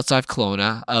 And right outside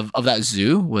Kelowna of that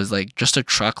zoo was like just a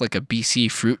truck, like a BC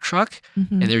fruit truck,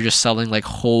 Mhm. and they're just selling like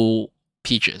whole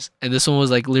peaches. And this one was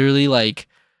like literally like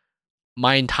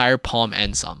my entire palm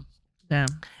and some. Damn.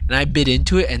 And I bit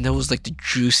into it, and that was like the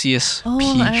juiciest Oh, I peach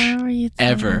remember you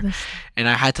telling me ever. this. And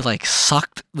I had to like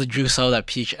suck the juice out of that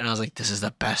peach, and I was like, this is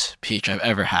the best peach I've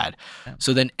ever had. Yeah.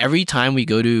 So then every time we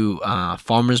go to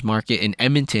farmers market in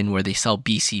Edmonton where they sell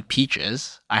BC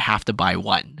peaches, I have to buy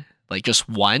one, like just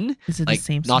one. Is it like, the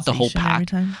same not the whole sensation every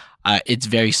pack. time? It's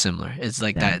very similar. It's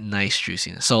like Yeah. that nice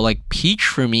juiciness. So like peach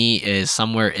for me is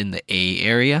somewhere in the A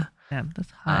area. Damn,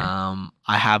 that's high.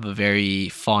 I have a very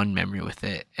fond memory with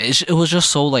it. It was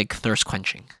just so like thirst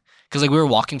quenching, because like we were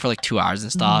walking for like 2 hours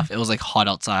and stuff. It was like hot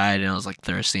outside, and I was like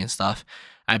thirsty and stuff.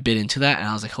 I bit into that, and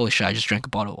I was like, holy shit! I just drank a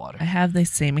bottle of water. I have the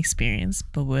same experience,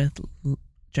 but with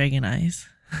dragon eyes.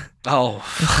 Oh,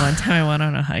 This one time I went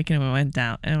on a hike and we went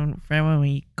down, and right when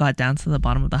we got down to the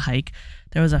bottom of the hike,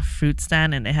 there was a fruit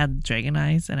stand and they had dragon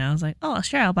eyes, and I was like, oh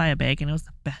sure, I'll buy a bag, and it was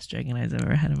the best dragon eyes I've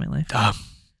ever had in my life.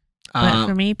 But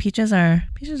for me, peaches are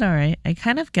alright. I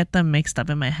kind of get them mixed up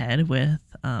in my head with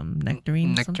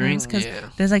nectarines sometimes, because yeah.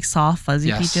 there's like soft fuzzy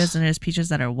Yes. peaches, and there's peaches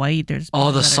that are white. There's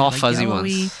Oh, peaches the that are, soft like, fuzzy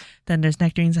yellowy. ones. Then there's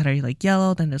nectarines that are like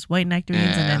yellow. Then there's white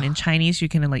nectarines, and then Yeah. in Chinese you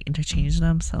can like interchange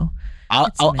them. So I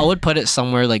It's I mid. would put it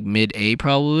somewhere like mid A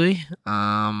probably.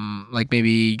 Like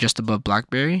maybe just above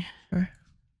blackberry. Sure.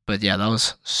 But yeah, that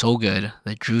was so good.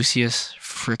 The juiciest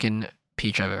freaking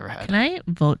peach I've ever had. can I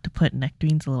vote to put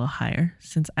nectarines a little higher?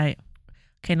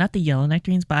 Not the yellow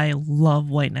nectarines, but I love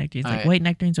white nectarines. Like Alright. white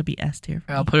nectarines would be S tier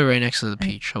for I'll me. put it right next to the Right.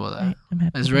 peach. How about that? Right, I'm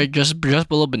happy. It's with right just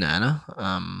below banana.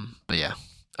 But yeah.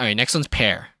 All right, next one's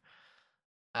pear.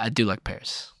 I do like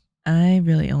pears. that. I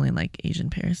really only like Asian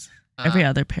pears. Every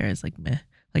other pear is like meh.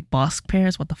 Like Bosc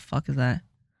pears, what the fuck is that?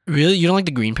 Really, you don't like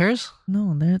the green pears?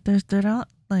 No, they're not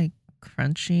like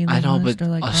crunchy. I know, much. but They're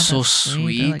like not so that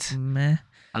sweet. They're like sweet. meh.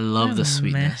 I love the Meh.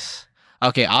 sweetness.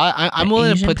 Okay, I'm The willing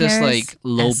to Asian put this pears, like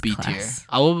low S B tier. class.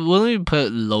 I will willing to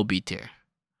put low B tier.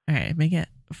 All right, make it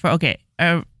for okay.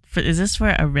 Is this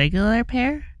for a regular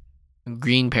pear?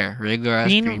 Green pear, regular ass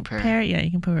green pear. Yeah,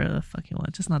 you can put whatever the fuck you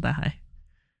want. Just not that high.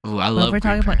 Ooh, I But love if we're green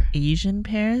talking pear. about Asian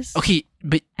pears, Okay,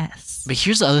 but S.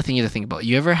 here's the other thing you have to think about.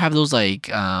 You ever have those like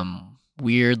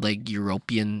weird like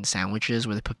European sandwiches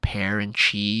where they put pear and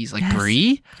cheese, like Yes.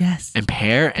 brie Yes. and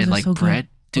pear and are like so good. bread?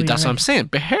 Dude, Oh, that's you're what I'm right. saying.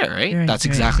 Pear, right? You're right, That's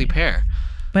you're right, exactly you're pear.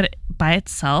 But by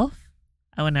itself,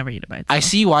 I would never eat it by itself. I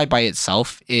see why by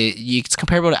itself it's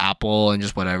comparable to apple and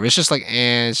just whatever. It's just like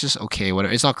it's just okay,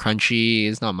 whatever. It's not crunchy.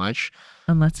 It's not much.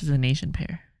 Unless it's an Asian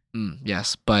pear.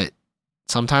 Yes, but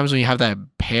sometimes when you have that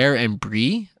pear and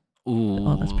brie,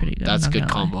 ooh, that's pretty good, That's a I'm not good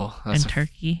gonna lie. combo. That's And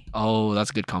turkey. that's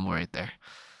a good combo right there.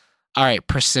 All right,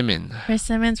 persimmon.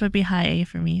 Persimmons would be high A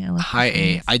for me. I love High A.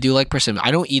 persimmons. I do like persimmon.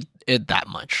 I don't eat it that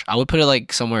much. I would put it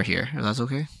like somewhere here. If that's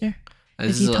okay. Sure.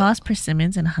 This If you is a- toss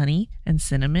persimmons and honey and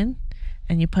cinnamon,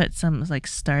 and you put some like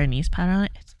star anise powder on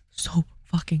it, it's so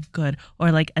fucking good. Or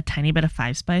like a tiny bit of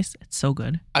 5 spice, it's so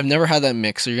good. I've never had that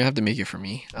mix, so you're gonna have to make it for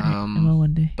me. Alright, I will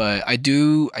one day. But I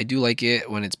do like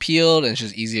it when it's peeled and it's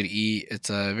just easy to eat. It's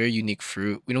a very unique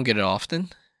fruit. We don't get it often.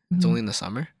 It's Mhm. only in the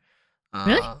summer.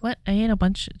 Really? What? I ate a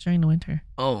bunch during the winter.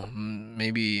 Oh,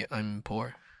 maybe I'm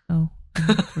poor. Oh,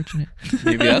 unfortunate.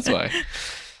 Maybe that's why.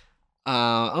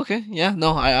 Okay, yeah,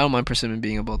 no, I don't mind persimmon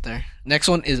being about there. Next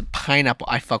one is pineapple.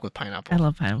 I fuck with pineapple. I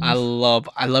love pineapples.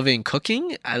 I love it in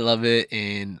cooking. I love it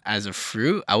in as a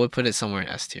fruit. I would put it somewhere in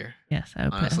S tier. Yes, I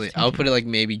would Honestly, put I would put it like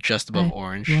maybe just above I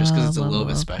orange, just because it's a love, little love,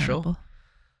 bit love special.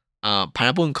 pineapple.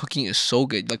 Pineapple in cooking is so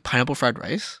good. Like pineapple fried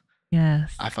rice,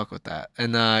 Yes. I fuck with that.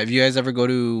 And if you guys ever go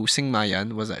to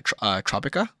Singmayan, was that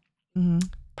Tropica? hmm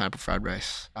Pineapple fried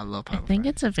rice. I love I pineapple. think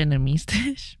fried. it's a Vietnamese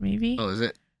dish, maybe, Oh, is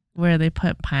it? where they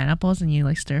put pineapples and you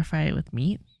like stir fry it with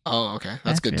meat. Oh, okay.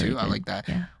 That's good really too. I like that.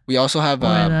 Yeah. We also have Or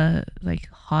the like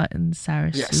hot and sour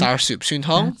yeah, soup. sour soup, soon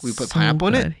hong. That's We put so pineapple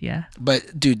in it. good, Yeah.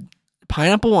 But dude,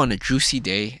 pineapple on a juicy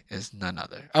day is none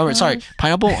other. Oh, sorry, Gosh.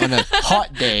 pineapple on a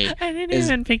hot day, I didn't is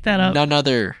even pick that up. none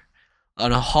other.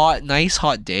 On a nice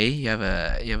hot day, you have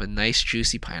a nice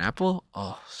juicy pineapple.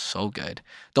 Oh, so good.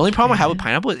 The only problem I have with Very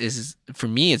pineapple is for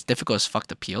me it's difficult as fuck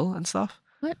to peel and stuff.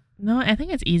 What? No, I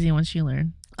think it's easy once you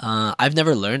learn. I've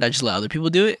never learned. I just let other people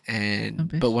do it,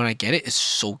 bitch. but when I get it, it's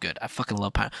so good. I fucking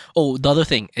love pineapple. Oh, the other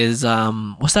thing is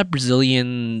what's that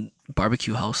Brazilian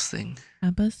barbecue house thing?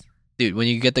 Apples? Dude, when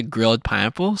you get the grilled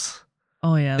pineapples,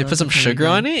 Oh yeah. they those put some are pretty sugar good.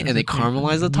 on it Those and they are pretty good.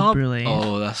 caramelize the And top. brulee it.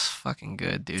 Oh, that's fucking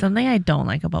good, dude. Something I don't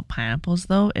like about pineapples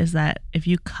though is that if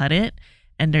you cut it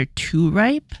and they're too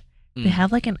ripe, they Mm,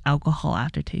 have like an alcohol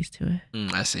aftertaste to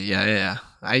it. I see. Yeah.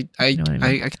 I You know what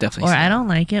I mean? I could definitely. Or see I that. don't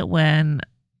like it when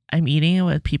I'm eating it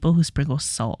with people who sprinkle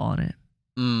salt on it.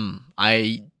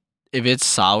 If it's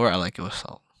sour, I like it with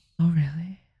salt. Oh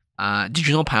really? Did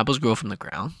you know pineapples grow from the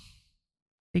ground?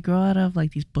 They grow out of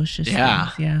like these bushes. Yeah.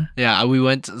 Things. Yeah. Yeah, we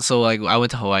went. So like, I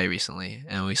went to Hawaii recently,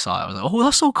 and we saw it. I was like, oh,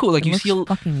 that's so cool. Like It you looks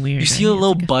see, fucking weird. you see right? a It's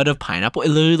little like bud of pineapple. It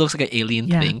literally looks like an alien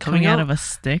yeah, thing coming out. of a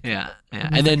stick. Yeah. with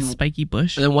And this, then like, spiky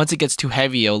bush. once it gets too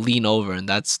heavy, it'll lean over, and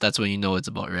that's when you know it's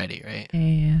about ready, right?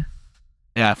 Yeah.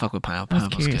 Yeah, I fuck with pineapple. I was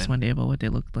Pineapple's curious good. one day about what they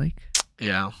looked like.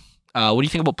 Yeah. What do you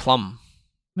think about plum?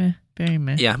 Meh, very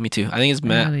meh. Yeah, me too. I think it's I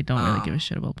meh. really don't really give a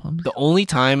shit about plums. The only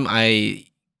time I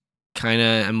kind of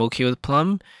am okay with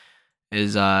plum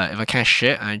is if I can't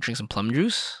shit and I drink some plum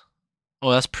juice.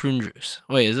 Oh, that's prune juice.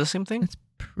 Wait, is this the same thing? It's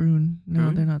prune. No,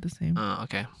 Prune? they're not the same.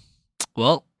 Okay.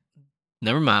 Well,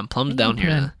 never mind. I Plum's think down you put here.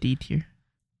 it Then. on D tier.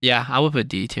 Yeah, I would put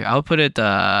D tier. I would put it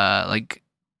like.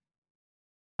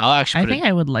 I'll actually I put think it.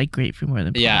 I would like grapefruit more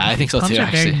than plums. Yeah, I think so plums too, Are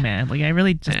very actually. mad. Like I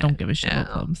really just Yeah, don't give a shit yeah,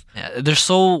 about plums. Yeah, they're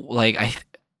so like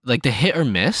like the hit or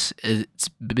miss. It's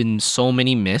been so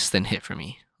many miss than hit for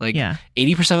me. Like Yeah,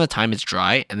 80% of the time it's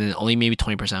dry, and then only maybe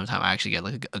 20% of the time I actually get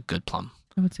like a good plum.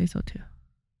 I would say so too.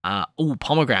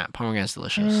 Pomegranate. Pomegranate's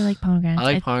delicious. I really like pomegranates. I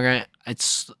like pomegranate.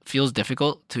 It feels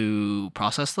difficult to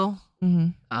process though. That's the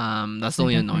They only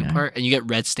definitely annoying are. part, and you get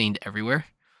red stained everywhere.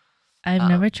 I've Uh,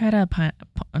 never tried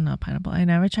not pineapple. I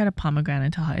never tried a pomegranate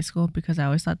until high school because I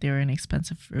always thought they were an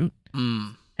expensive fruit.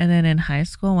 Mm. And then in high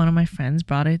school, one of my friends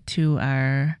brought it to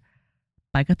our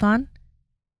bikeathon,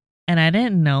 and I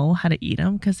didn't know how to eat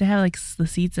them because they have like the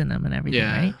seeds in them and everything,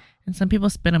 Yeah. right? And some people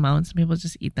spit them out, and some people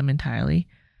just eat them entirely.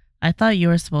 I thought you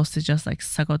were supposed to just like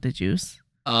suck out the juice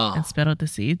Oh. and spit out the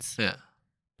seeds, Yeah.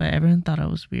 but everyone thought it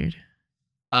was weird.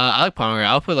 I like pomegranate.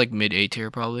 I'll put like mid A tier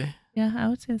probably. Yeah, I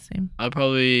would say the same. I'd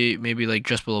probably maybe like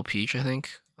just below peach. I think.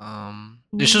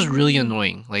 It's just really Ooh.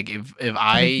 annoying. Like if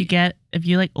But if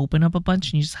you like open up a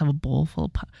bunch and you just have a bowl full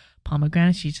of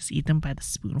pomegranates, you just eat them by the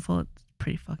spoonful. It's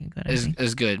pretty fucking good. I think.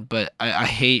 is good, but I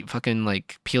hate fucking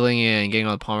like peeling it and getting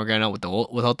all the pomegranate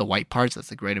out without the white parts.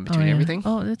 That's like right in between yeah. everything.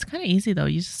 Oh, it's kind of easy though.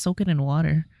 You just soak it in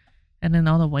water, and then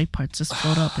all the white parts just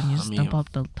float up, and you just dump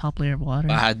up the top layer of water.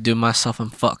 I had to do myself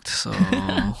and fucked. So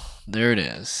there it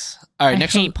is. All right, I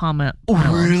next hate one.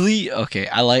 Oh, really? Okay,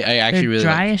 I actually They're really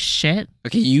dry like. as shit.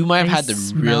 Okay, you might have They had the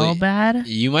smell really bad.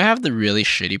 You might have the really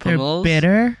shitty They're pomelos.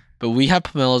 bitter. But we have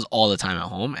pomelos all the time at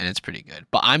home, and it's pretty good.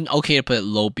 But I'm okay to put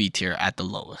low B tier at the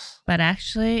lowest. But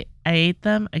actually, I ate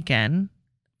them again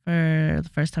for the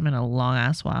first time in a long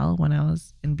ass while when I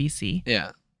was in BC.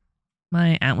 Yeah.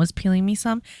 My aunt was peeling me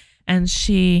some, and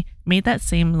she made that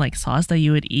same like sauce that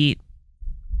you would eat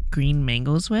green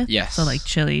mangoes with. Yes. So like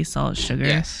chili, salt, sugar.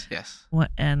 Yes.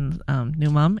 And New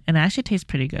Mum, and it actually tastes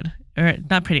pretty good. Or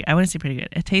not pretty. I wouldn't say pretty good.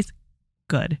 It tastes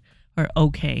good or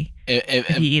okay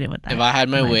if you eat it with that. If I had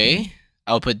my way, opinion.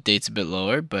 I would put dates a bit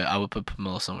lower, but I would put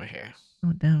pomelo somewhere here.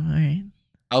 Oh damn! All right.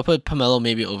 I would put pomelo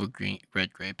maybe over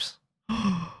red grapes.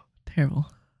 Terrible.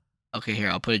 Okay, here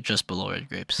I'll put it just below red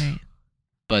grapes. All right.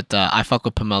 But I fuck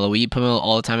with pomelo. We eat pomelo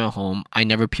all the time at home. I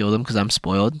never peel them because I'm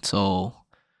spoiled. So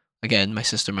again, my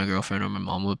sister, my girlfriend, or my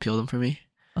mom would peel them for me.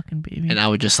 Fucking baby. And I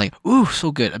would just like, ooh, so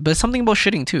good. But it's something about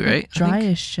shitting too, right? Dry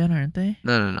as shit, aren't they?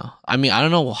 No. I mean, I don't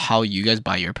know how you guys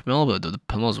buy your pomelo, but the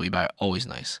pomelos we buy are always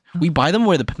nice. We buy them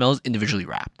where the pomelo's individually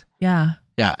wrapped. Yeah.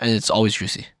 Yeah, and it's always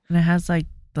juicy. And it has like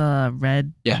the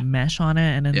red mesh on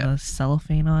it, and then the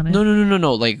cellophane on it.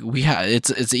 No. Like we have, it's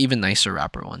an even nicer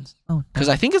wrapper one. Oh, because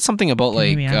I think it's something about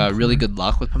like maybe really good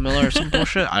luck with pomelo or some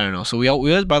bullshit. I don't know. So we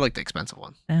always buy like the expensive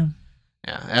one. Damn.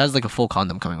 Yeah, it has like a full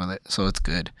condom coming with it, so it's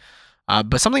good.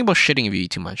 But something about shitting if you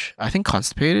eat too much. I think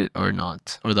constipated or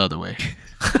not, or the other way.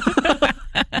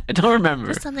 I don't remember.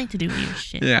 Just something to do with your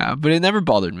shit. Yeah, but it never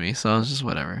bothered me, so it's just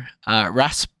whatever.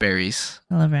 Raspberries.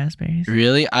 I love raspberries.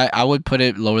 Really? I would put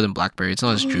it lower than blackberry. It's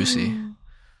not as juicy.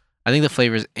 I think the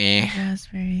flavor's eh.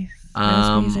 Raspberries.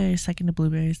 Raspberries are second to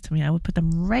blueberries to me. I would put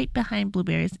them right behind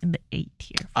blueberries in the A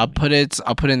tier. I'll put it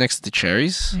next to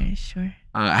cherries. Very sure.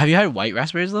 Have you had white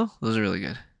raspberries though? Those are really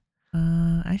good.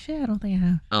 Actually, I don't think I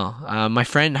have. Oh, my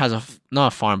friend has not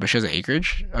a farm, but she has an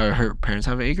acreage. Or her parents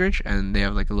have an acreage, and they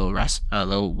have like a little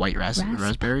little white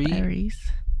raspberry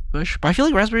bush. But I feel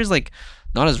like raspberry is like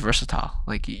not as versatile.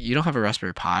 Like you don't have a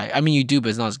raspberry pie. I mean, you do, but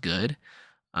it's not as good.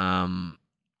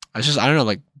 It's just I don't know.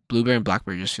 Like blueberry and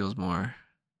blackberry just feels more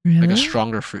like a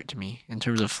stronger fruit to me in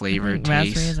terms of flavor, taste.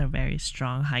 Raspberries are very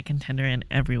strong, high contender in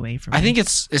every way for me. I think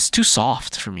it's too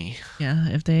soft for me. Yeah,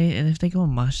 if they go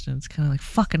mush, then it's kind of like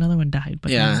fuck, another one died.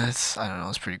 But yeah, I don't know.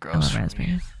 It's pretty gross. I love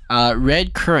raspberries.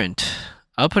 Red currant.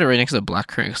 I'll put it right next to the black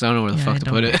currant because I don't know where the fuck to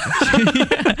put it.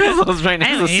 So it's right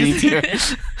next to the C tier.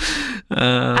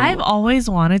 I've always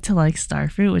wanted to like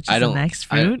starfruit, which is the next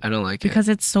fruit. I don't like it because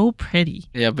it's so pretty.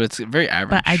 Yeah, but it's very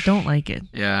average. But I don't like it.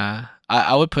 Yeah,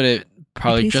 I would put it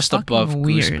probably just above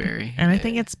gooseberry. And I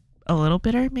think it's a little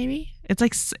bitter, maybe. It's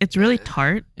like it's really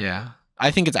tart. Yeah,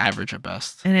 I think it's average at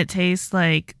best. And it tastes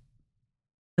like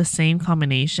the same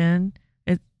combination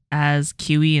as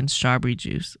kiwi and strawberry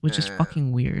juice, which is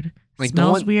fucking weird. Like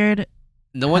smells weird.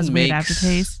 No one makes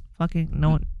aftertaste. Fucking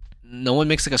no one. No one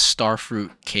makes like a starfruit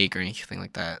cake or anything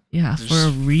like that. Yeah, it's for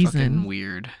a reason. Fucking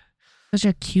weird. Such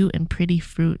a cute and pretty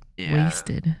fruit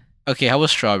wasted. Okay, how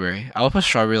was strawberry? I would put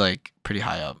strawberry like pretty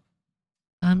high up.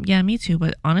 Yeah, me too.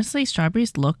 But honestly,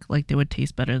 strawberries look like they would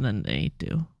taste better than they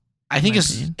do. I think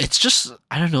it's just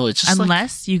I don't know. It's just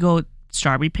unless you go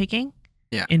strawberry picking.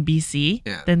 Yeah. In BC.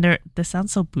 Yeah. Then this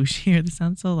sounds so bougie or this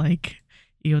sounds so like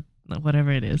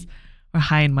whatever it is, or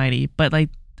high and mighty. But like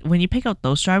when you pick out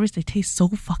those strawberries, they taste so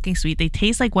fucking sweet. They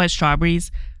taste like what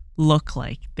strawberries look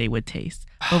like they would taste.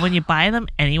 But when you buy them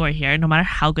anywhere here, no matter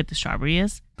how good the strawberry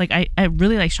is, like I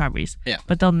really like strawberries. Yeah.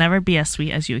 But they'll never be as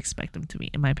sweet as you expect them to be,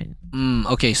 in my opinion.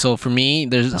 Okay, so for me,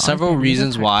 there's several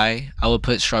reasons why I would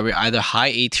put strawberry either high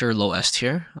A tier or low S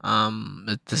tier.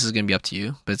 This is gonna be up to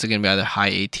you, but it's gonna be either high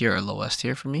A tier or low S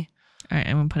tier for me. All right,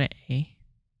 I'm gonna put it A.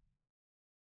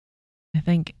 I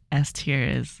think S tier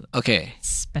is okay.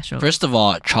 Special. First of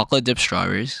all, chocolate dipped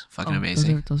strawberries, fucking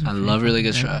amazing. Those are I love really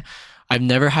good strawberry. I've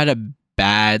never had a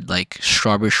bad like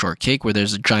strawberry shortcake where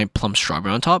there's a giant plum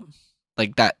strawberry on top.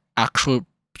 Like that actual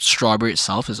strawberry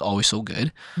itself is always so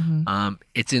good. Mm-hmm.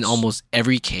 It's in almost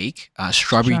every cake.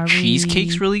 Strawberry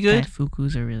cheesecake's really good.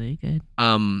 Fukus are really good.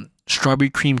 Strawberry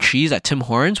cream cheese at Tim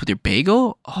Hortons with your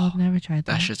bagel. Oh, I've never tried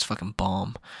that. That shit's fucking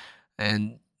bomb.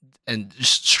 And and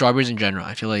just strawberries in general.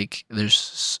 I feel like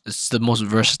it's the most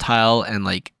versatile and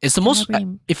like it's the most.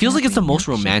 It feels like it's the most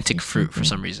romantic fruit for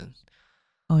some reason.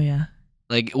 Oh yeah.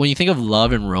 Like when you think of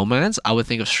love and romance, I would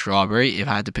think of strawberry if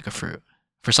I had to pick a fruit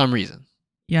for some reason.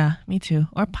 Yeah, me too.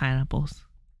 Or pineapples.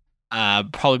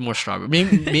 Probably more strawberry.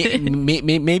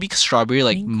 Maybe strawberry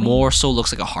like more so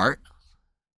looks like a heart.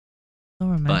 So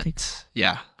romantic. But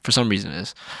yeah, for some reason it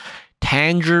is.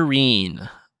 Tangerine.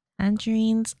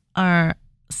 Tangerines are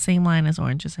same line as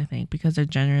oranges, I think, because they're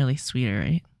generally sweeter,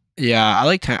 right? Yeah, I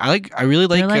really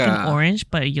like. They're like an orange,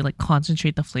 but you like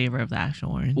concentrate the flavor of the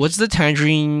actual orange. What's the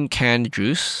tangerine canned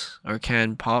juice or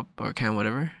canned pop or canned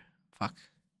whatever? Fuck.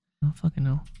 I don't fucking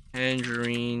know.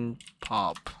 Tangerine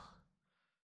pop.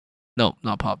 No,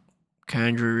 not pop.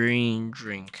 Tangerine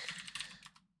drink.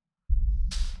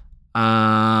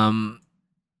 Canned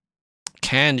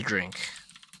drink.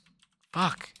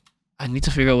 Fuck. I need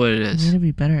to figure out what it is. You need to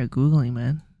be better at Googling,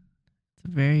 man. It's a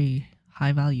very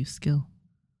high value skill.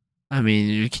 I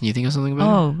mean, can you think of something better?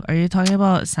 Oh, are you talking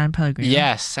about San Pellegrino?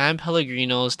 Yes, San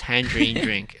Pellegrino's tangerine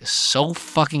drink is so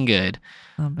fucking good.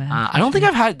 Not bad. I don't think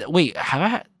I've had. Wait, have I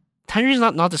had? Tangerine's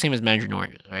not the same as mandarin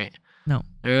oranges, right? No.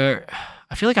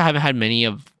 I feel like I haven't had many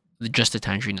of just the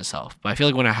tangerine itself, but I feel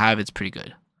like when I have, it's pretty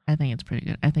good. I think it's pretty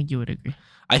good. I think you would agree.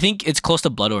 I think it's close to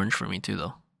blood orange for me too,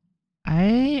 though.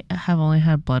 I have only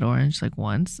had blood orange like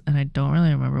once, and I don't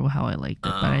really remember how I liked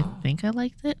it, but I think I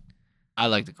liked it. I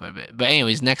liked it quite a bit. But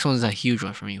anyways, next one's a huge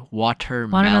one for me.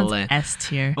 Watermelon. Watermelon's S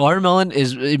tier. Watermelon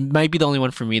it might be the only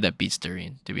one for me that beats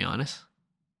durian, to be honest.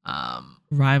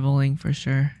 Rivaling for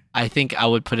sure. I think I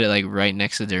would put it like right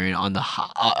next to durian on the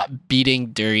beating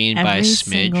durian by a smidge.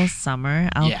 Every single summer,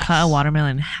 I'll cut a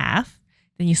watermelon in half.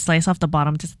 Then you slice off the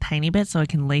bottom just a tiny bit so it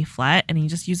can lay flat, and you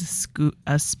just use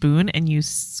a spoon and you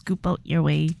scoop out your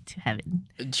way to heaven.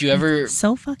 Do you ever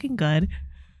so fucking good?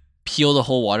 Peel the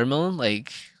whole watermelon,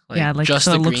 like just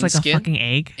so the it looks green like skin? A fucking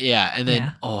egg. Yeah, and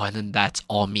then and then that's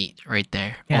all meat right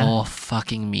there. Yeah. All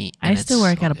fucking meat. I used to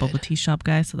work at a bubble tea shop,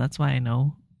 guys, so that's why I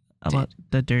know about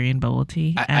the durian bubble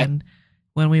tea. And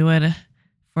when we would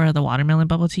for the watermelon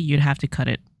bubble tea, you'd have to cut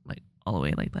it like all the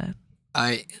way like that.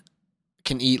 I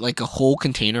can eat like a whole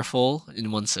container full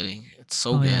in one sitting. It's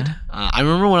so good. Yeah. I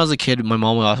remember when I was a kid, my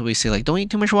mom would always say like, "Don't eat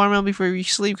too much watermelon before you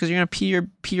sleep because you're gonna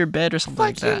pee your bed or something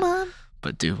like that." Mom.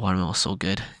 But dude, watermelon is so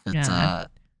good. It's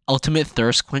ultimate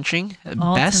thirst quenching,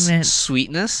 best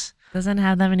sweetness. Doesn't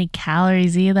have that many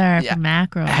calories either for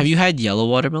macros. Have you had yellow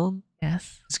watermelon?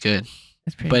 Yes, it's good.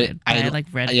 It's pretty good. I like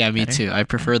red. Yeah, me too. I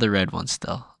prefer the red one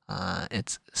still.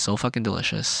 It's so fucking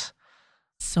delicious.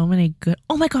 So many good.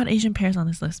 Oh my god, Asian pears on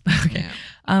this list. Okay.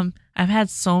 Yeah. I've had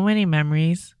so many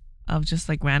memories of just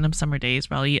like random summer days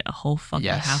where I'll eat a whole fucking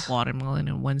half watermelon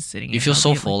in one sitting. You feel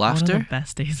so full after? One of the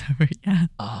best days ever. Yeah.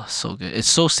 Oh, so good. It's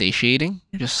so satiating.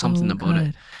 Just something about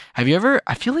it. Have you ever?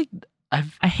 I feel like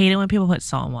I hate it when people put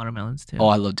salt on watermelons too. Oh,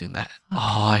 I love doing that. Oh,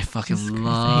 I fucking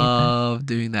love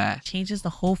doing that. Changes the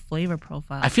whole flavor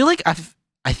profile. I feel like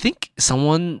I think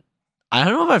someone. I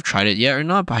don't know if I've tried it yet or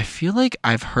not, but I feel like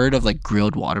I've heard of like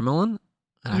grilled watermelon,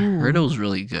 and I heard it was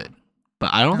really good,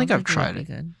 but I don't think I've tried it.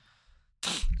 Good.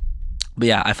 But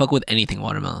yeah, I fuck with anything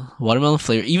watermelon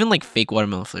flavor, even like fake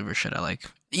watermelon flavor shit. I like.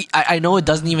 I know it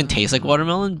doesn't even taste like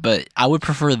watermelon, but I would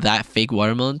prefer that fake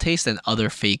watermelon taste than other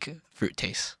fake fruit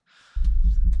tastes.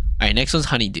 All right, next one's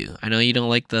honeydew. I know you don't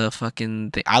like the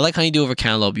fucking thing. I like honeydew over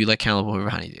cantaloupe. You like cantaloupe over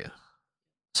honeydew.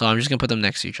 So I'm just gonna put them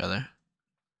next to each other.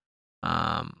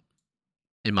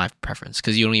 In my preference,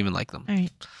 because you don't even like them. All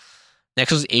right.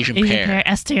 Next was Asian pear.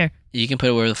 S tier. You can put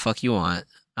it wherever the fuck you want.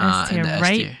 S tier,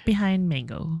 right behind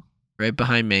mango. Right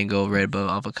behind mango, right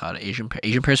above avocado. Asian pear.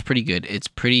 Asian pear is pretty good. It's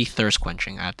pretty thirst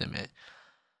quenching, I have to admit.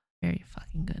 Very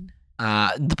fucking good.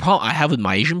 The problem I have with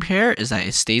my Asian pear is that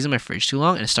it stays in my fridge too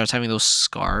long and it starts having those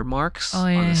scar marks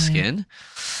on the skin.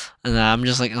 And I'm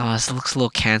just like, oh, this looks a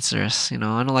little cancerous. You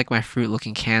know, I don't like my fruit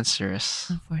looking cancerous.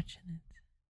 Unfortunate.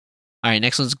 All right,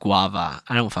 next one's guava.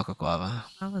 I don't fuck with guava.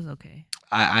 Guava's okay.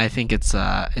 I think it's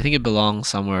I think it belongs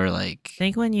somewhere like. I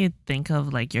think when you think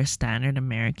of like your standard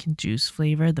American juice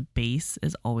flavor, the base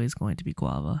is always going to be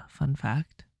guava. Fun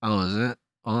fact. Oh, is it?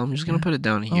 Well, I'm just gonna put it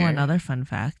down here. Oh, another fun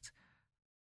fact.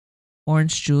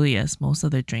 Orange Julius, most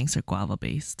of their drinks are guava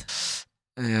based.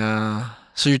 Yeah.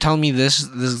 So you're telling me this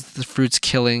fruit's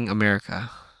killing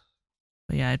America?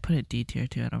 But yeah, I'd put it D tier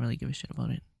too. I don't really give a shit about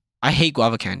it. I hate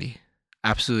guava candy.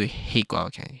 Absolutely hate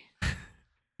guava candy.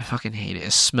 I fucking hate it.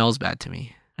 It smells bad to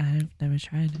me. I've never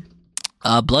tried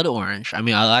it. Blood orange. I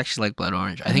mean, I actually like blood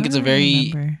orange. I think it's a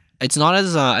very. Remember. It's not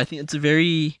as. I think it's a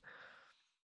very.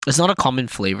 It's not a common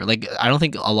flavor. Like I don't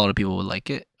think a lot of people would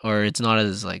like it, or it's not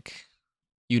as like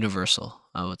universal.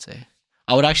 I would say.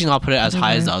 I would actually not put it as Put it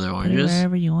high as the where- other Put it oranges.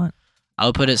 wherever you want. I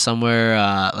would put it somewhere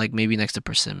like maybe next to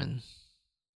persimmon.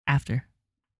 After.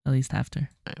 At least after.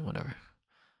 Right, whatever.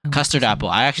 I like Custard persimmon. apple.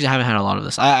 I actually haven't had a lot of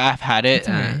this. I've had it It's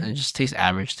and alright. it just tastes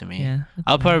average to me. Yeah.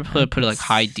 I'll that's alright. probably I put it like think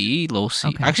high it's- D, low C.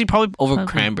 Okay. Actually, probably over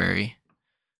Probably- cranberry.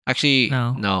 Actually,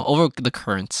 No. no, over the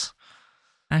currants.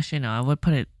 Actually, no. I would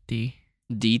put it D.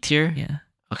 D tier. Yeah.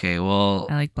 Okay, well,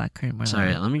 I like blackcurrant more.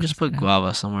 sorry. than Let me just put custard.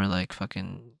 guava somewhere like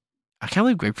fucking. I can't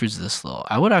believe grapefruit's this low.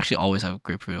 I would actually always have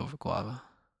grapefruit over guava.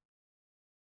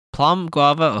 Plum,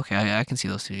 guava. Okay, I can see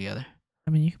those two together.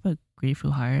 I mean, you could put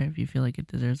grapefruit higher if you feel like it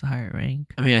deserves a higher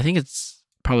rank. I mean, I think it's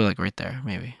probably like right there,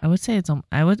 maybe. I would say it's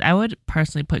I would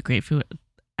personally put grapefruit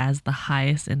as the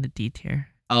highest in the D tier.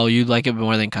 Oh, you like it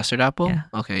more than custard apple? Yeah.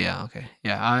 Okay, yeah, okay.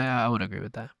 Yeah, I would agree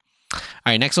with that. All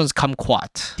right, next one's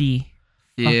kumquat. D.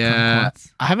 Fuck Yeah,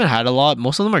 kumquats. I haven't had a lot.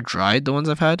 Most of them are dried, the ones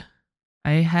I've had.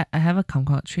 I have a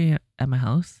kumquat tree at my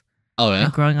house. Oh, yeah?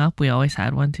 And growing up, we always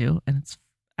had one too, and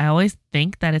I always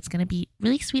think that it's gonna be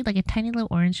really sweet, like a tiny little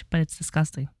orange, but it's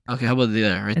disgusting. Okay, how about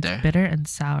there, right It's there? bitter and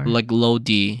sour. Like low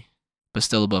D, but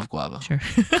still above guava. Sure.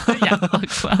 Yeah,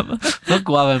 fuck guava. Fuck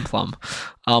guava and plum.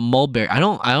 Mulberry. I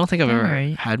don't think I've ever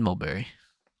Mulberry. had mulberry.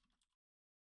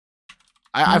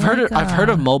 I I've heard like, I've heard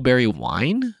of mulberry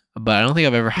wine, but I don't think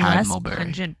I've ever had Less mulberry.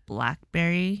 pungent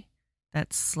blackberry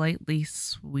that's slightly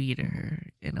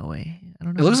sweeter in a way. I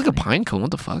don't know. It looks if like a it's pine cone.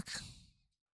 What the fuck?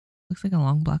 Looks like a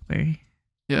long blackberry.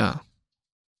 Yeah.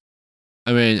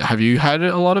 I mean, have you had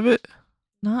it, a lot of it?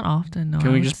 Not often, no. Can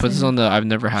I we would just put this say. on the I've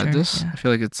never had Sure, this? yeah. I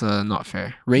feel like it's not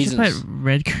fair. We should Raisins. put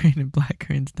red currant and black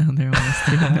currants down there almost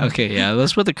too. Okay, yeah,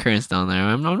 let's put the currants down there.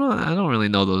 I'm not, I don't really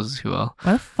know those too well.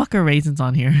 Why the fuck are raisins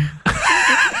on here?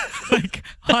 Like,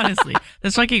 honestly,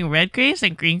 there's fucking red grapes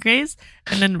and green grapes,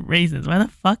 and then raisins. Why the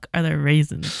fuck are there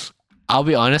raisins? I'll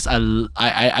be honest, I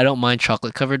don't mind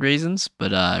chocolate covered raisins,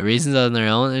 but raisins on their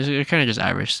own, they're kind of just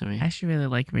average to me. I actually really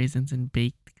like raisins in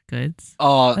baked goods.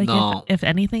 Oh Like no, if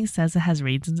anything says it has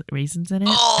raisins in it,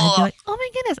 Oh. I'd be like, oh my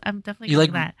goodness, I'm definitely you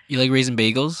getting like that. you like raisin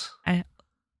bagels?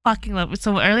 Fucking love it.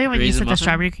 So earlier when you Raisin said the muffin?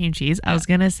 strawberry cream cheese, I was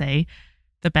gonna say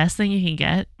the best thing you can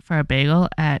get for a bagel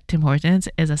at Tim Hortons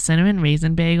is a cinnamon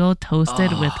raisin bagel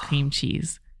toasted with Oh. cream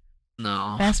cheese.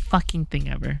 No, Best fucking thing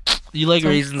ever. you like so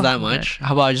raisins that fucking much?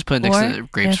 How about I just put it next Or to the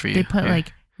grapes if for you? they put Here.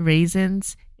 like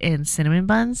raisins in cinnamon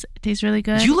buns, it tastes really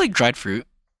good. Do you like dried fruit?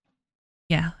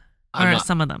 Yeah, I'm or not,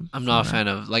 some of them. I'm some not of a them. fan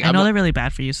of like. I I'm know not, they're really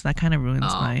bad for you, so that kind of ruins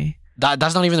Oh. my.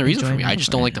 that's not even the reason for me. I enjoyment just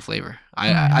of don't it. like the flavor. Oh,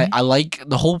 really? I like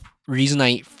the whole reason I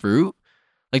eat fruit.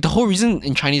 Like the whole reason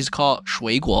in Chinese it's called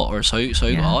shui guo or soy Yeah,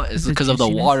 guo is it's the because of the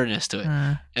juiciness. waterness to it.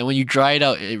 And when you dry it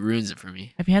out, it ruins it for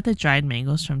me. Have you had the dried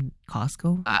mangoes from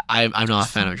Costco? I'm not a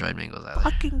fan of dried mangoes either.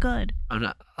 Fucking good. I'm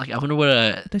not like I wonder what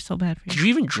a. They're so bad for Could you. you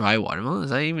even dry watermelon? Is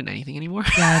that even anything anymore?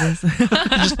 Yeah, it is.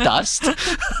 Just dust.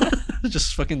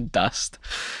 Just fucking dust.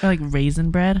 Or like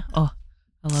raisin bread. Oh,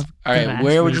 I love. All right, good-ass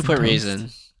where would you put toast. raisin?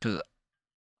 Because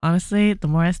Honestly, the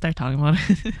more I start talking about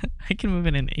it, I can move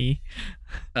it in A.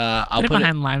 I'll Put it put it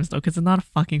behind limes though, because it's not a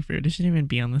fucking fruit. It shouldn't even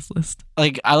be on this list.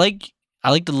 like I like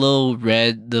the little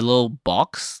little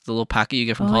box, the little packet you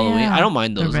get from Oh, Halloween. yeah. I don't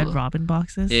mind those. The Red Robin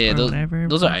boxes. Yeah, or those- whatever.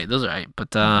 Those are right. Those are right. But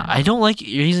Yeah. I don't like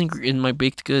raisins in my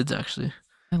baked goods. Actually,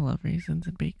 I love raisins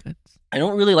and baked goods. I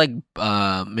don't really like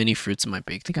many fruits in my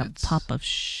baked It's like goods. a pop of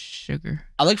sugar.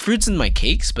 I like fruits in my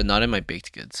cakes, but not in my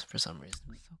baked goods for some reason.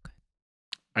 So good.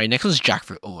 All right, next one's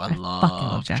jackfruit. Oh, I, I fucking love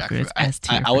love jackfruit. jackfruit. It's S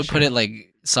tier I for would put sure. it like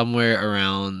somewhere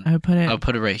around. I would put it. I would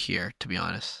put it right here, to be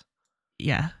honest.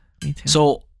 Yeah, me too.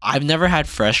 So I've never had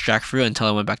fresh jackfruit until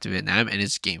I went back to Vietnam, and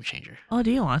it's a game changer. Oh,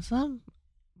 do you want some?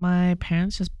 My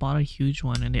parents just bought a huge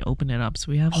one and they opened it up.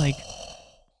 So we have like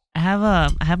I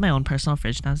have my own personal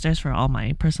fridge downstairs for all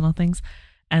my personal things.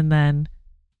 And then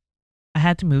I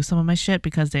had to move some of my shit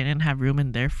because they didn't have room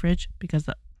in their fridge because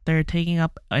they're taking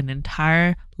up an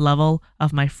entire level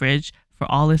of my fridge for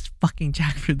all this fucking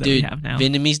jackfruit that we Dude, have now.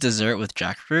 Vietnamese dessert with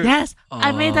jackfruit. Yes,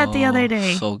 I made that the other Oh,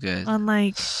 day. So good. On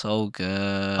like So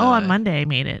good. on Monday I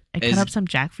made it. I Is- cut up some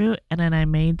jackfruit and then I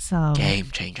made some Game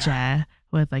changer. jam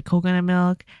with like coconut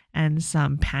milk and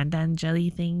some pandan jelly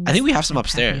things. I think we have some and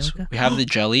upstairs. tapioca. We have the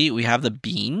jelly, we have the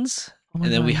beans, Oh my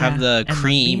and then we God, have yeah. the And mung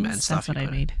cream beans, and stuff That's what you I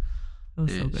put in. made. It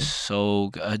was so Dude, good. so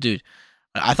good. Dude,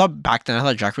 I thought back then, I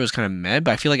thought jackfruit was kind of meh,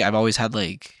 but I feel like I've always had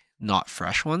like not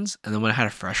fresh ones. And then when I had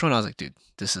a fresh one, I was like, dude,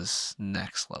 this is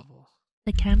next level.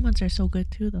 The canned ones are so good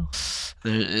too, though.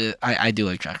 I do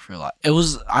like jackfruit a lot. It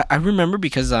was, I remember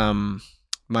because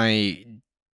my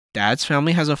dad's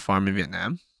family has a farm in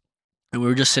Vietnam. And we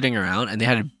were just sitting around and they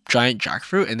had a giant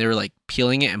jackfruit and they were like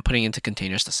peeling it and putting it into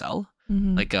containers to sell.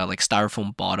 Mhm. like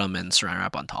styrofoam bottom and saran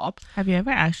wrap on top. Have you ever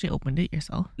actually opened it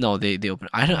yourself? No, they open.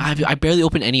 I barely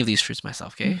open any of these fruits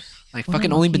myself. Okay, like What a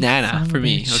fucking only lucky banana son of a for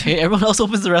me. bitch. Okay, everyone else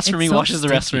opens the rest for It's me, so washes the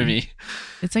rest for sticky. me.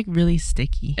 It's like really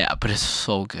sticky. Yeah, but it's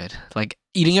so good. Like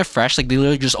eating it fresh, like they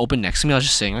literally just opened next to me. I was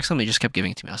just sitting next to them. They just kept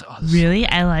giving it to me. I was like, oh, this is so Really,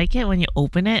 good. I like it when you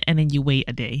open it and then you wait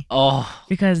a day Oh,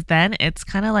 because then it's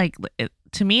kind of like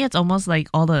to me, it's almost like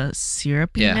all the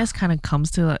syrupiness kind of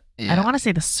comes to. I yeah. don't want to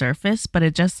say the surface, but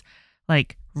it just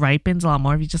like ripens a lot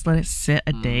more if you just let it sit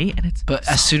a day and it's. But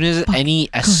so as soon as fucking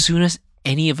good. soon as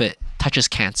any of it touches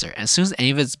cancer, as soon as any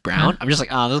of it's brown, I'm just like,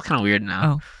 oh, that's kind of weird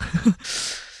now. Oh,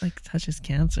 like touches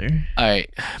cancer. All right,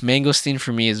 mangosteen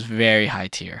for me is very high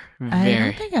tier. I Very.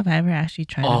 don't think I've ever actually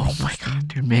tried. Oh a my mangosteen. god,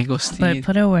 dude, mangosteen. But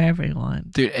put it wherever you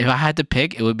want. Dude, if I had to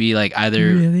pick, it would be like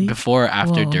either Really? before or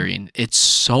after Whoa. durian. It's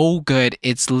so good.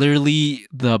 It's literally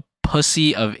the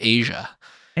pussy of Asia.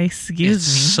 Excuse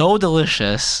It's me. so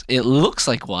delicious. It looks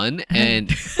like one,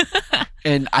 and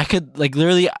I could like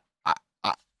literally.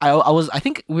 I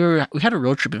think we had a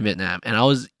road trip in Vietnam, and I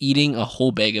was eating a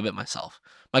whole bag of it myself.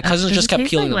 My cousins Does just it kept taste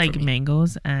peeling them like for me,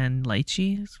 mangoes and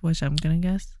lychees, which I'm gonna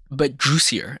guess. but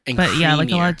juicier and But yeah, like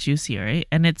a creamier. lot juicier, right?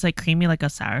 And it's like creamy, like a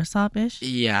soursop ish.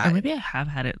 Yeah, Or maybe I have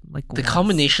had it like the once,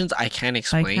 combinations I can't but I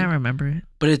explain. can't remember it.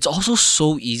 But it's also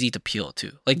so easy to peel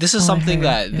too. Like this is Oh, I something heard,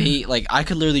 that yeah. they like. I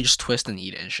could literally just twist and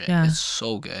eat it and shit. Yeah. It's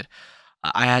so good.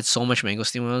 I had so much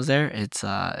mangosteen when I was there. It's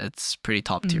pretty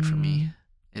top tier for me.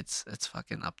 It's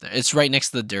fucking up there. It's right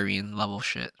next to the durian level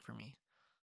shit for me.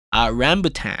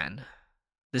 Rambutan.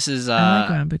 This is I like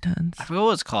rambutans, I forgot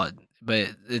what it's called, but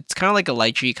it's kind of like a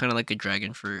lychee, kind of like a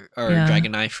dragon fruit or Yeah.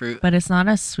 dragon eye fruit. but it's not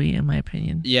as sweet in my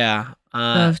opinion. Yeah.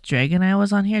 So if Dragonite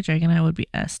was on here, Dragonite would be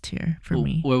S tier for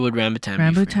me. Where would rambutan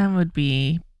be? For you? Rambutan would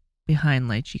be behind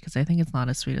lychee because I think it's not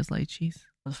as sweet as lychees.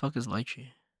 What the fuck is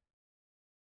lychee?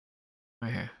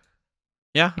 Right here.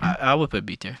 Yeah, Yeah. I would put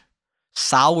B tier.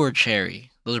 Sour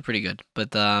cherry. Those are pretty good,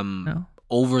 but No.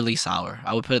 overly sour.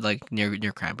 I would put it like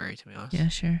near cranberry, to be honest. Yeah,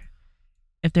 sure.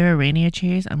 If there were rainier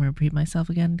cherries, I'm gonna repeat myself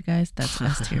again, guys. That's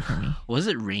S tier for me. Was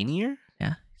it rainier?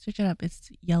 Yeah, search it up.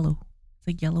 It's yellow. It's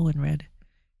like yellow and red.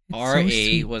 It's so R-A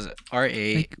sweet. was it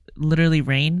R-A Like literally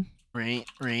rain. rain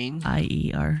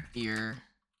IER. ear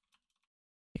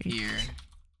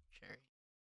cherry.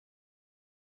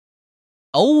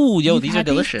 Oh, yo, You've these are had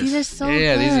these? delicious. These are so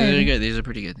yeah, these are good. really good. These are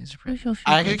pretty good. These are pretty. Who's your I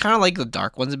favorite? actually kind of like the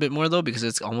dark ones a bit more though because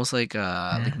it's almost like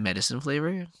medicine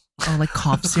flavor. Oh, like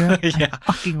cough syrup. Yeah.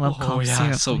 I fucking love Oh, cough yeah,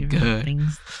 syrup. so flavored good.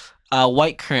 things.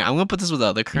 White currant. I'm gonna put this with the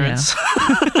other currants.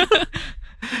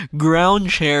 Ground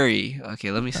cherry.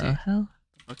 Okay, let me see. The hell?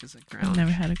 What is it? I've Ground.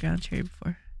 never had a ground cherry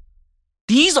before.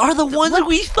 These are the ones that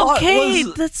we thought Okay,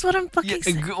 was. that's what I'm fucking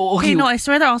saying. Okay, Okay, no, I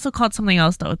swear they're also called something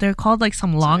else though. They're called like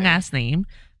some long ass name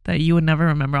that you would never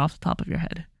remember off the top of your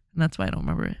head, and that's why I don't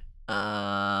remember it.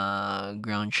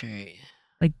 Ground cherry.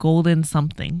 Like golden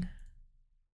something.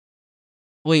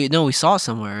 Wait, no, we saw it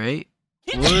somewhere, right?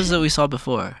 What was it we saw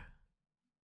before?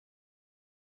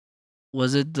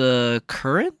 Was it the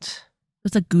currant?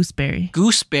 It's a gooseberry,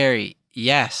 Gooseberry.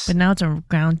 Yes. but now it's a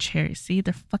ground cherry. See,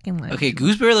 they're fucking like. Okay,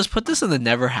 gooseberry. Let's put this in the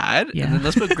never had, Yeah. and then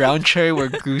let's put ground cherry where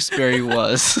gooseberry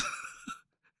was.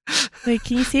 Wait,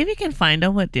 can you see if you can find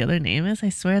out what the other name is? I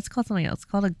swear it's called something else. It's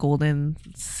called a golden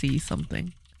sea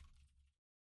something.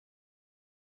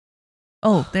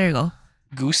 Oh, there you go.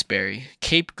 Gooseberry,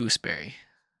 Cape gooseberry.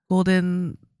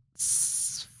 Golden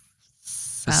The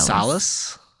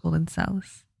Salus. Golden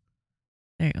Salus.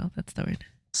 There you go. That's the word.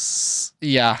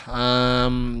 Yeah.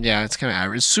 Yeah. It's kind of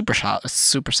average. Super sour.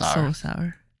 Super sour. So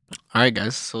sour. All right,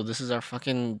 guys. So this is our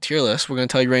fucking tier list. We're gonna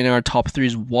tell you right now. Our top three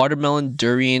is watermelon,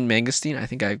 durian, mangosteen. I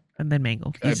think I And then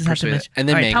mango. I You just have to persuaded- mention. and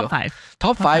then All right, mango. Top five.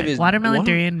 top five is watermelon,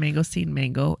 durian, mangosteen,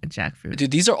 mango, and jackfruit.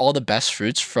 Dude, these are all the best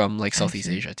fruits from like Southeast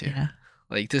Actually, Asia too. Yeah.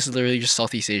 Like this is literally just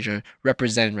Southeast Asia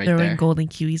represented right throw there. in golden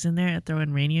kiwis in there. Throw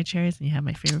in rainier cherries, and you have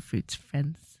my favorite fruits,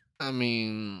 friends. I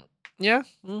mean, yeah,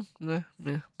 yeah.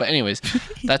 But anyways,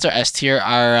 that's our S tier.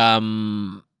 Our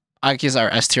I guess our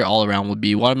S tier all around would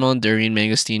be watermelon, durian,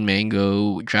 mangosteen,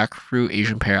 mango, jackfruit,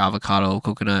 Asian pear, avocado,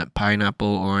 coconut, pineapple,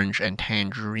 orange, and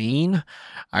tangerine.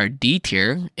 Our D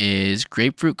tier is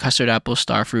grapefruit, custard apple,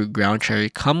 starfruit, ground cherry,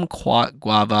 kumquat,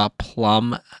 guava,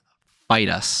 plum. Bite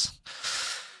us.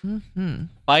 Mm-hmm.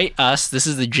 Bite us. This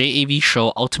is the JAV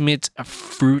show ultimate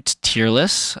fruit tier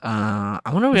list. I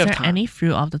wonder if we Is have there time. any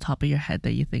fruit off the top of your head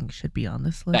that you think should be on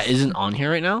this list? That isn't on here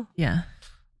right now. Yeah.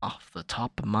 Off the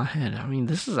top of my head, I mean,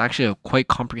 this is actually a quite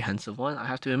comprehensive one. I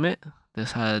have to admit,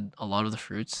 this had a lot of the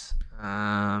fruits.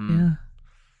 Yeah.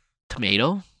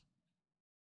 Tomato.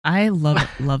 I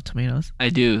love tomatoes, I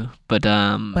do, but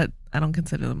but I don't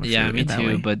consider them a fruit. Yeah, me in that too.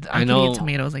 way. But I I could eat know.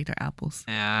 tomatoes like they're apples.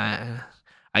 Yeah,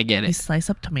 I get You it. slice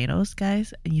up tomatoes,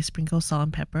 guys, and you sprinkle salt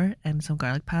and pepper and some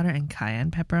garlic powder and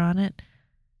cayenne pepper on it.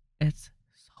 It's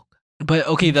so good. But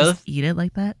okay, You just eat it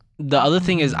like that. the other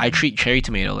thing is I Mm. treat cherry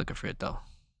tomato like a fruit though.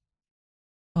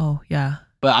 Oh yeah.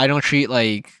 But I don't treat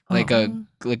like Oh.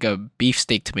 a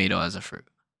beefsteak tomato as a fruit.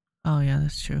 Oh yeah,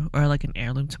 that's true. Or like an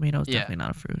heirloom tomato is Yeah. definitely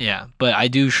not a fruit. Yeah, but I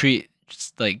do treat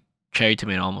just like cherry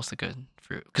tomato almost like a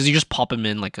fruit because you just pop them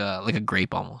in like a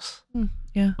grape almost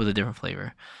Yeah. with a different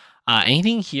flavor.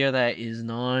 Anything here that is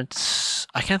not?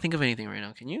 I can't think of anything right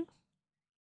now. Can you?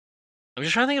 I'm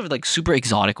just trying to think of like super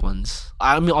exotic ones.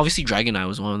 I mean, obviously Dragon Eye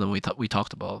was one of them we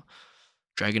talked about.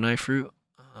 Dragon Eye fruit.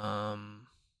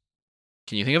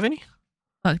 Can you think of any?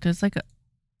 Fuck, there's like a.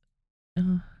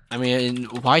 I mean,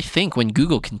 why think when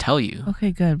Google can tell you?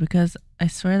 Okay, good, because I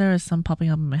swear there was some popping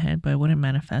up in my head, but it wouldn't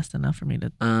manifest enough for me to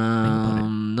about it.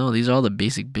 No, these are all the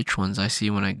basic bitch ones I see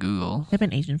when I Google. type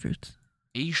in Asian fruits.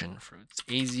 Asian fruits.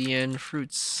 Asian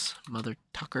fruits. Mother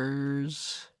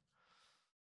tuckers.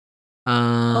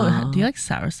 Oh, do you like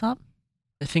soursop?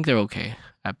 I think they're okay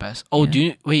at best. Oh, Yeah. do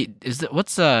you wait? Is that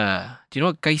what's do you know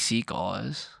what gaisiko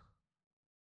is?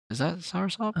 Is that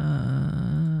soursop?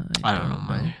 I don't know,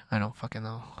 man. I don't fucking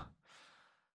know.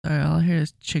 Sorry, all I hear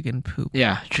is chicken poop.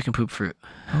 Yeah, chicken poop fruit.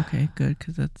 Okay, good,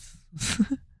 because that's.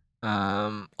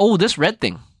 Oh, this red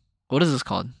thing. What is this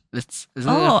called? Isn't it a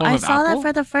form I of saw apple? that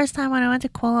for the first time when I went to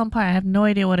Kuala Lumpur. I have no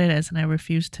idea what it is, and I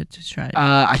refuse to try it.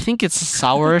 I think it's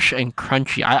sourish and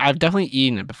crunchy. I've definitely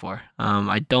eaten it before.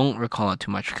 I don't recall it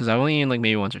too much because I've only eaten like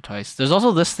maybe once or twice. There's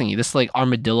also this thingy, this like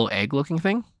armadillo egg looking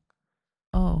thing.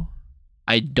 Oh,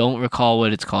 I don't recall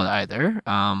what it's called either.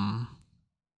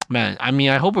 Man, I mean,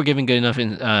 I hope we're giving good enough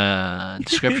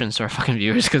descriptions to our fucking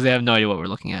viewers because they have no idea what we're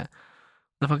looking at.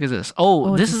 What the fuck is this?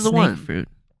 Oh, it's this a is the snake one. fruit.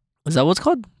 Is that what's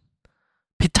called?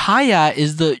 Pitaya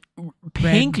is the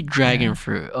pink Red, dragon yeah.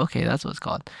 fruit. Okay, that's what it's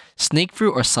called. Snake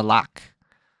fruit or salak.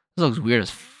 This looks weird as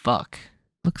fuck.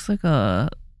 Looks like a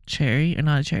cherry, or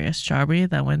not a cherry, a strawberry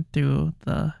that went through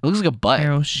the It looks like a butt.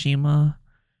 Hiroshima,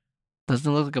 Doesn't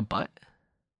it look like a butt?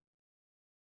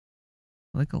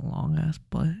 like a long ass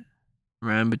butt.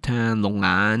 Rambutan,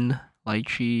 longan,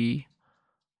 lychee,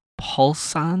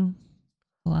 pulsan,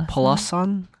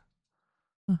 pulasan.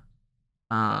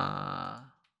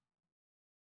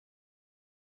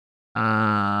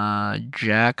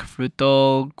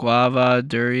 Jackfruit, guava,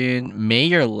 durian,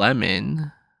 Mayer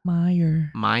lemon,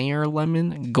 Meyer.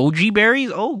 goji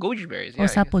berries. Oh, goji berries. Yeah, Oh,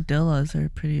 sapodillas are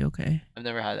pretty okay. I've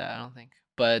never had that. I don't think.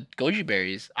 But goji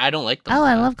berries, I don't like them. Oh,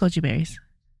 I love goji berries,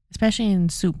 especially in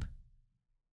soup.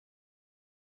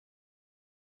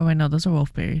 Oh, I know those are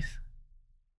wolfberries.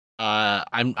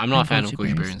 I'm not a fan of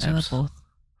goji berries in I love soups. both.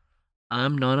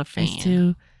 I'm not a I fan. used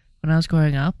to, when I was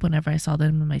growing up, whenever I saw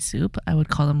them in my soup, I would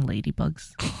call them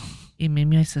ladybugs. And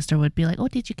maybe my sister would be like, "Oh,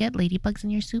 did you get ladybugs in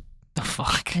your soup?" The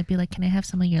fuck. I'd be like, "Can I have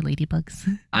some of your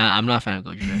ladybugs?" I'm not a fan of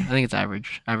goji berry. I think it's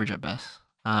average at best.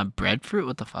 Breadfruit.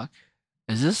 What the fuck?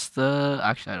 Is this the?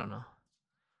 Actually, I don't know.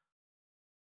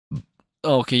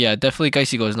 Oh, okay, yeah, definitely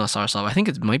gaisigo is not soursop. I think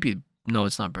it might be. No,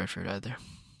 it's not breadfruit either.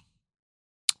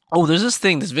 Oh, there's this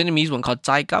thing, this Vietnamese one called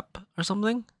Zai Cup or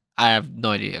something. I have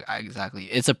no idea exactly.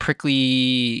 It's a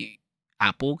prickly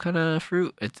apple kind of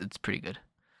fruit. It's pretty good.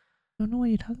 I don't know what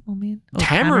you're talking about, man. Oh,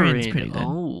 Tamarind. pretty good.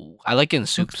 Oh, I like it in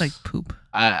soups. Looks like poop.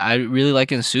 I really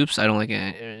like it in soups. I don't like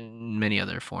it in many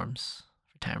other forms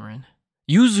for tamarind.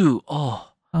 Yuzu. Oh,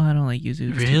 Oh, I don't like yuzu.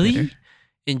 It's too really? bitter.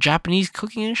 In Japanese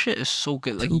cooking and shit is so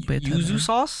good. Like Too bitter, yuzu man.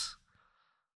 sauce.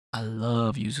 I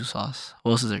love yuzu sauce.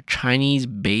 What else is there? Chinese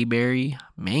bayberry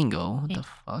mango. What the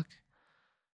fuck?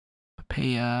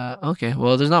 Papaya. Okay,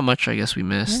 well, there's not much I guess we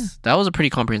missed. Yeah. That was a pretty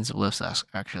comprehensive list,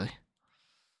 actually.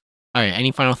 All right.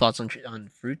 Any final thoughts on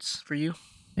fruits for you?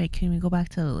 Wait, can we go back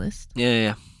to the list?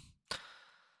 Yeah.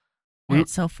 Right,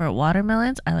 so for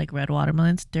watermelons, I like red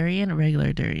watermelons, durian,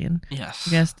 regular durian. Yes.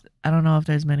 I guess I don't know if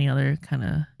there's many other kind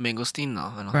of Mangosteen? No, I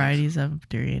don't think so. varieties of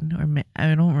durian, or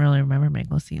I don't really remember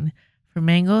mangosteen. For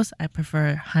mangoes, I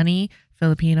prefer honey,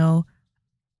 Filipino,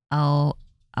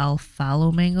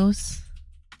 alfalo mangoes.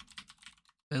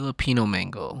 Filipino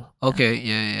mango. Okay,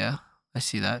 yeah. I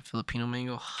see that. Filipino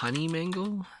mango. Honey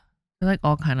mango? They're like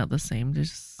all kind of the same,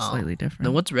 just Oh. slightly different.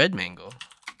 Then what's red mango?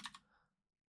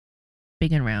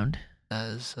 Big and round. That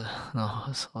is, no,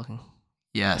 it's fucking.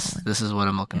 Yes, one. this is what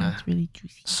I'm looking Yeah, at. it's really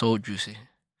juicy. So juicy.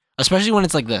 Especially when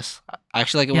it's like this. I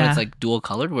actually like it when it's Yeah. like dual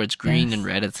colored, where it's green and Yes.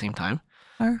 red at the same time.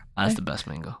 Or That's the best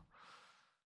mango.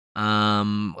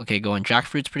 Okay, going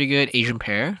jackfruit's pretty good. Asian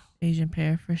pear. Asian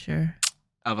pear for sure.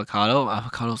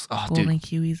 Avocados. Oh, dude. Golden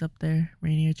kiwis up there.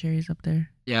 Rainier cherries up there.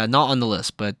 Yeah, not on the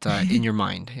list, but in your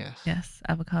mind, yes. Yes,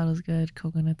 avocado's good.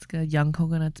 Coconut's good. Young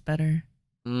coconut's better.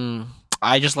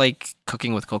 I just like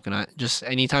cooking with coconut. Just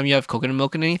anytime you have coconut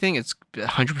milk in anything, it's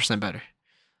 100% better.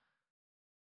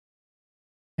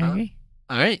 I Uh, agree.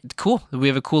 All right, cool. We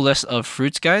have a cool list of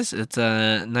fruits, guys. It's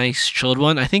a nice chilled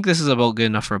one. I think this is about good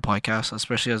enough for a podcast,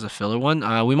 especially as a filler one.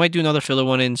 We might do another filler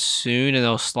one in soon, and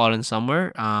it'll slot in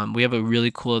somewhere. We have a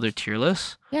really cool other tier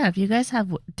list. Yeah, if you guys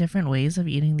have different ways of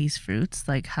eating these fruits,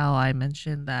 like how I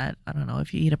mentioned that, I don't know,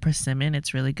 if you eat a persimmon,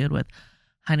 it's really good with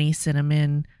honey,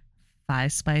 cinnamon,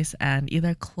 five spice, and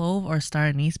either clove or star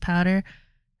anise powder,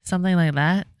 something like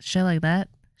that, shit like that,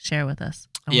 share with us.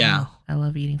 I wanna Yeah. know. I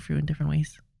love eating fruit in different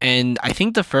ways. And I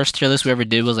think the first tier list we ever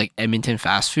did was like Edmonton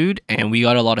fast food, and we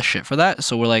got a lot of shit for that.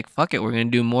 So we're like, fuck it, we're gonna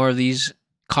do more of these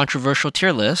controversial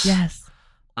tier lists. Yes.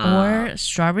 Uh, Or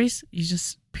strawberries, you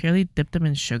just purely dip them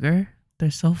in sugar.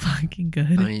 They're so fucking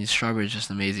good. I mean, strawberry is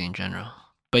just amazing in general.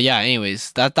 But yeah,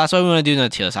 anyways, that's what we want to do in the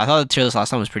tier list. I thought the tier list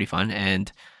last time was pretty fun,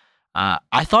 and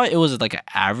I thought it was like an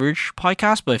average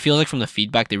podcast, but it feels like from the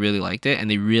feedback they really liked it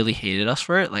and they really hated us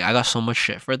for it. Like I got so much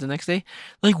shit for it the next day.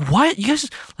 Like what? You guys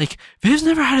like Viv's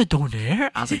never had a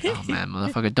donair? I was like, oh man,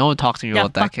 motherfucker, don't talk to me Yeah,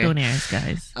 about that. fuck Okay. donairs,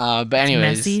 guys. But It's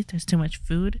anyways, messy. There's too much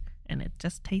food, and it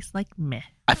just tastes like meh.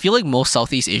 I feel like most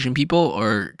Southeast Asian people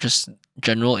or just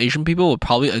general Asian people would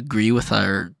probably agree with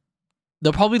our.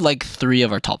 They'll probably like 3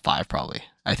 of our top 5, probably.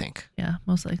 I think. Yeah,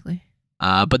 most likely.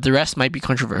 But the rest might be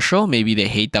controversial. Maybe they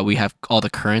hate that we have all the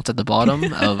currants at the bottom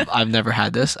of I've never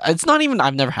had this. It's not even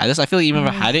I've never had this. I feel like even if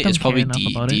I had it, Don't it's probably care enough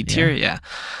D about D it, tier. Yeah.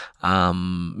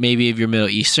 Maybe if you're Middle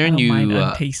I Eastern, don't mind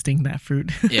you tasting that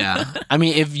fruit. yeah. I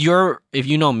mean, if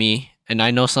you know me, and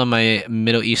I know some of my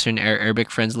Middle Eastern Arabic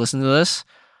friends listen to this,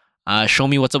 show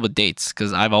me what's up with dates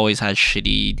because I've always had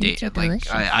shitty Dates date. are Like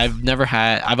delicious. I've never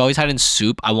had. I've always had it in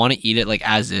soup. I want to eat it like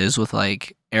as is with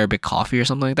like Arabic coffee or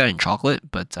something like that and chocolate.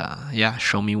 But yeah,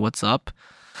 show me what's up.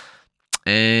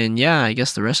 And yeah, I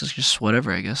guess the rest is just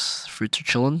whatever. I guess fruits are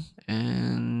chilling.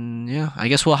 And yeah, I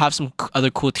guess we'll have some other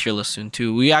cool tier lists soon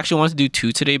too. We actually wanted to do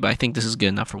 2 today, but I think this is good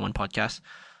enough for one podcast.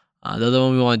 The other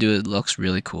one we want to do, it looks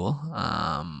really cool.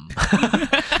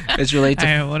 It's related to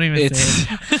I won't even it's-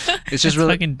 say it. it's just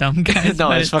really fucking dumb, guys. no,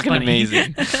 but it's fucking funny.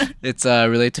 amazing. It's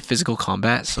related to physical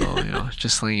combat, so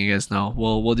just letting you guys know.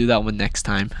 We'll do that one next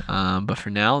time. But for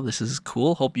now, this is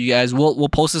cool. Hope you guys we'll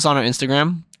post this on our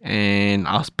Instagram, and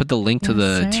I'll put the link to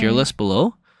the Yes, tier sir. list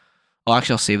below. Oh,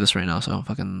 actually, I'll save this right now, so I don't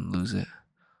fucking lose it.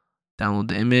 Download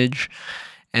the image,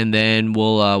 and then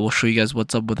we'll show you guys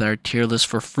what's up with our tier list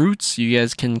for fruits. You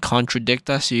guys can contradict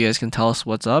us. You guys can tell us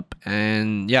what's up,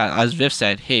 and yeah, as Viv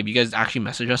said, hey, if you guys actually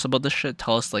message us about this shit,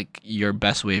 tell us like your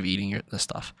best way of eating this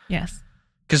stuff. Yes.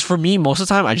 Because for me, most of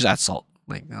the time, I just add salt.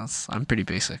 Like I'm pretty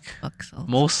basic. Fuck salt.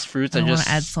 Most fruits, I I don't want just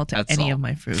to add salt to add any salt. of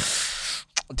my fruits.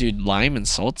 Dude, lime and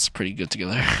salt's pretty good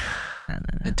together. No, no,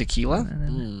 no. And tequila,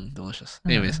 No. delicious. No,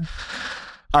 no, Anyways, no.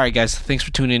 all right, guys, thanks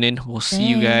for tuning in. We'll see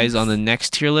you guys on the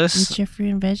next tier list. Eat your fruit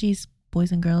and veggies,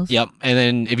 boys and girls. Yep, and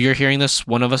then if you're hearing this,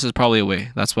 one of us is probably away.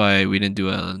 That's why we didn't do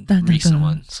a dun, recent dun.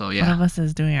 one. So One yeah, of us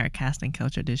is doing our casting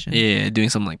couch edition. yeah, doing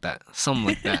something like that. Something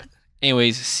like that.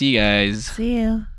 Anyways, see you guys. See you.